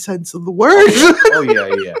in every sense of the word. Oh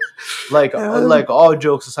yeah. Like all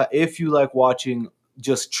jokes aside, if you like watching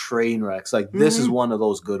just train wrecks, like this is one of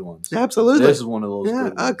those good ones. Absolutely. This is one of those Yeah,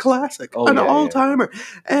 good a ones. classic, Oh, an yeah, yeah. all-timer.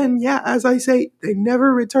 And yeah, as I say, they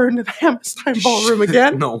never returned to the Hammerstein Ballroom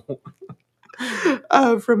again. No.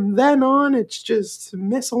 From then on, it's just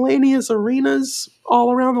miscellaneous arenas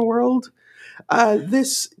all around the world.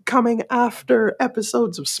 This coming after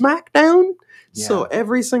episodes of SmackDown. So Yeah.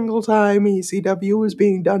 every single time ECW was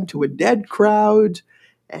being done to a dead crowd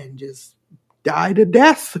and just died a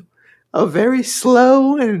death. A very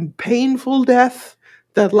slow and painful death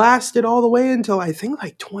that lasted all the way until I think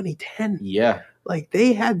like 2010. Yeah. Like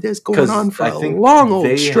they had this going 'Cause on for I a think long old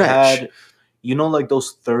they stretch. had, like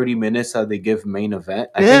those 30 minutes that they give main event.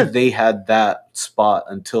 I Yeah. think they had that spot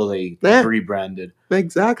until they Yeah. rebranded.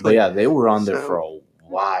 Exactly. But yeah, they were on there So- for a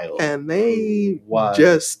while. And they Wow.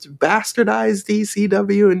 just bastardized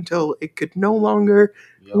ECW until it could no longer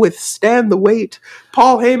Yep. withstand the weight.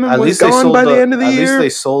 Paul Heyman At was least they gone sold by the end of the At year. least they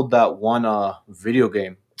sold that one video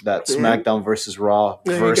game, that Yeah. SmackDown versus Raw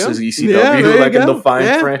There you versus go. ECW, Yeah, there you like in go. the fine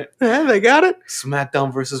Yeah. print. Yeah, they got it.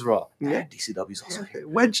 SmackDown versus Raw. Yeah. Yeah, DCW's also Yeah, here. they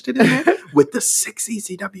wedged it in there with the 6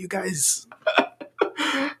 ECW guys.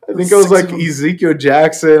 I think it was like Ezekiel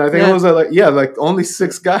Jackson. I think Yeah. it was like only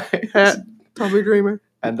 6 guys. Yeah. Tommy Dreamer.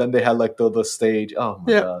 And then they had like the stage. Oh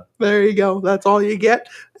my Yeah. god. There you go. That's all you get.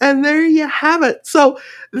 And there you have it. So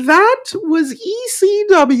that was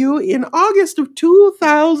ECW in August of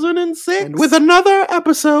 2006. And with another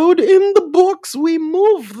episode in the books, we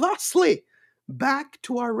move thusly back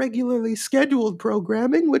to our regularly scheduled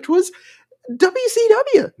programming, which was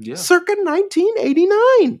WCW, Yeah. circa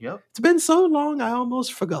 1989. Yep. It's been so long, I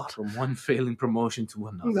almost forgot. From one failing promotion to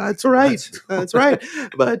another. That's right. That's it. That's right.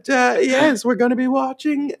 But yes, we're going to be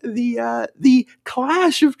watching the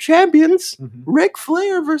Clash of Champions, Mhm. Ric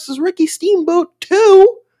Flair versus Ricky Steamboat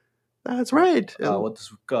 2. That's right. What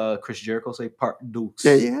does Chris Jericho say? Part deuce.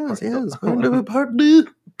 Yes, Part yes. deuce. Going to be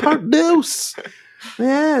part deuce.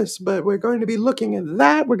 Yes, but we're going to be looking at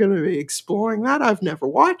that. We're going to be exploring that. I've never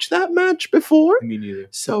watched that match before, Me neither.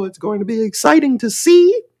 so it's going to be exciting to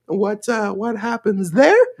see what happens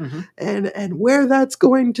there Mhm. and where that's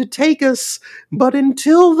going to take us. But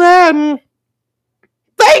until then,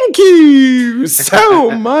 thank you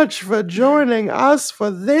so much for joining us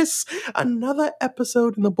for this another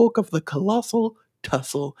episode in the book of the Colossal,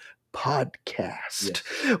 Tussle, Podcast,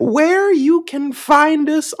 where you can find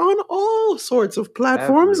us on all sorts of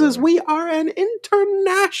platforms as we are an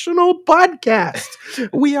international podcast.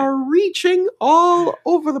 We are reaching all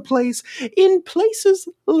over the place in places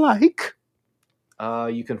like...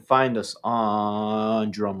 You can find us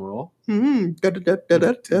on drumroll. There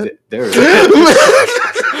it is.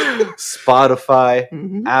 Spotify,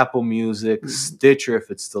 Apple Music, Stitcher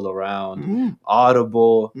if it's still around,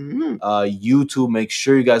 Audible, YouTube. Make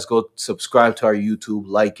sure you guys go subscribe to our YouTube,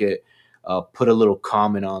 like it, put a little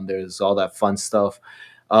comment on there. There's all that fun stuff.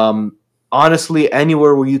 Honestly,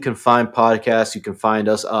 anywhere where you can find podcasts, you can find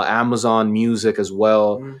us. Amazon Music as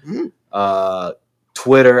well.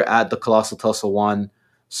 Twitter at the Colossal Tussle 1.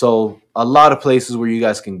 So a lot of places where you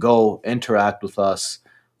guys can go, interact with us,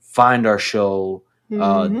 find our show,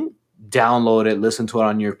 download it, listen to it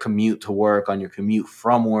on your commute to work, on your commute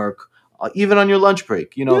from work, even on your lunch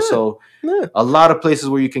break, So a lot of places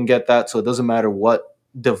where you can get that. So it doesn't matter what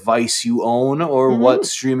device you own or what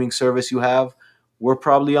streaming service you have. We're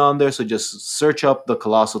probably on there, so just search up the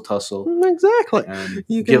Colossal Tussle. Exactly. And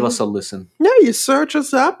You give can- us a listen. Yeah, you search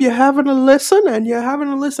us up, you're having a listen, and you're having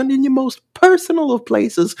a listen in your most personal of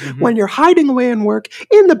places when you're hiding away in work,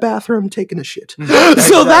 in the bathroom, taking a shit.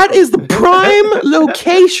 So that is the prime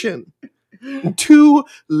location to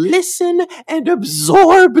listen and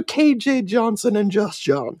absorb KJ Johnson and Just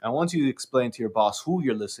John. And once you explain to your boss who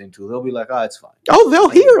you're listening to, they'll be like, it's fine. Oh, they'll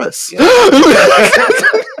hear us.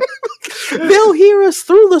 They'll hear us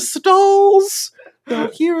through the stalls.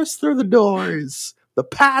 They'll hear us through the doors, the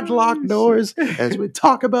padlock doors, as we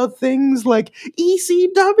talk about things like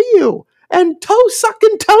ECW and Toe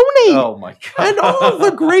Sucking Tony Oh my God. and all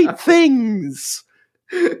the great things.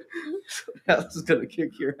 That's gonna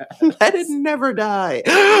kick your ass. Let it never die.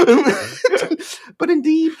 But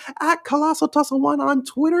indeed, at Colossal Tussle 1 on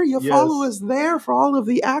Twitter, you follow us there for all of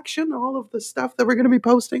the action, all of the stuff that we're going to be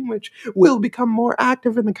posting, which will become more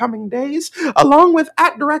active in the coming days, along with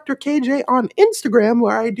at Director KJ on Instagram,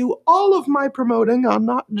 where I do all of my promoting on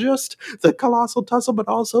not just the Colossal Tussle, but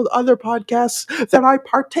also the other podcasts that I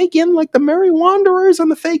partake in, like the Merry Wanderers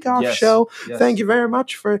and the Fake Off Show. Yes. Thank you very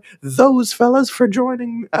much for those fellas for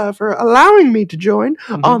joining, for allowing me to join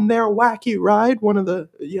on their wacky ride. One of the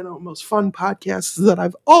most fun podcasts that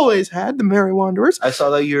I've always had, the Merry Wanderers. I saw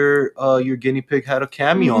that your guinea pig had a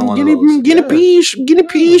cameo on one Guinea of those. Guinea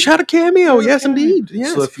Peach had a cameo. Yes, indeed.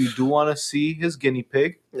 Yes. So if you do want to see his guinea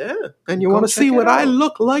pig, and you go want to check see it what I out.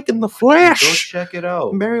 look like in the go flesh. check it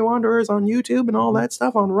out. Merry Wanderers on YouTube and all that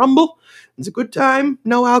stuff on Rumble. It's a good time.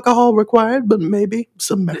 No alcohol required, but maybe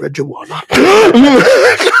some marijuana.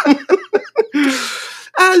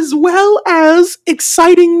 As well as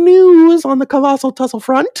exciting news on the Colossal Tussle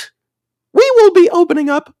front, we will be opening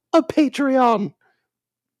up a Patreon.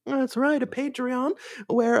 That's right, a Patreon,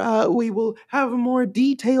 where we will have more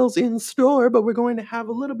details in store, but we're going to have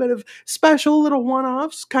a little bit of special little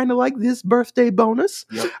one-offs, kind of like this birthday bonus.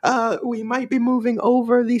 We might be moving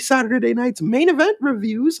over the Saturday night's main event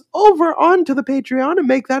reviews over onto the Patreon and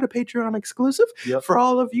make that a Patreon exclusive for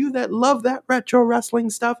all of you that love that retro wrestling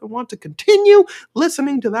stuff and want to continue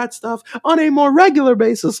listening to that stuff on a more regular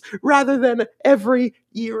basis rather than every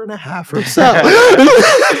year and a half or so.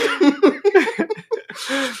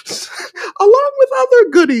 Along with other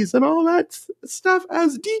goodies and all that stuff,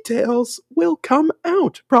 as details will come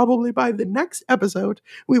out probably by the next episode.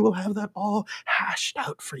 We will have that all hashed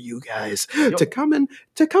out for you guys to come and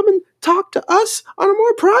talk to us on a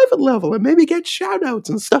more private level and maybe get shout outs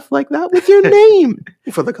and stuff like that with your name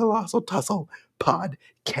for the Colossal Tussle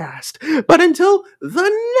podcast. But until the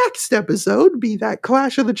next episode, be that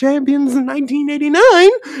Clash of the Champions in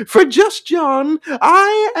 1989, for Just John,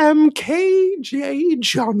 I am KJ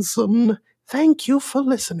Johnson. Thank you for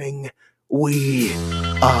listening. We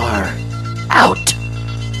are out.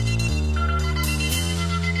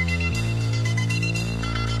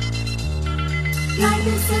 Life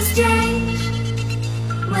is so strange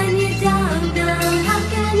when you're down. How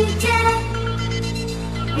can you tell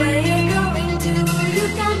where you're going to? You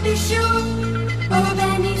can't be sure.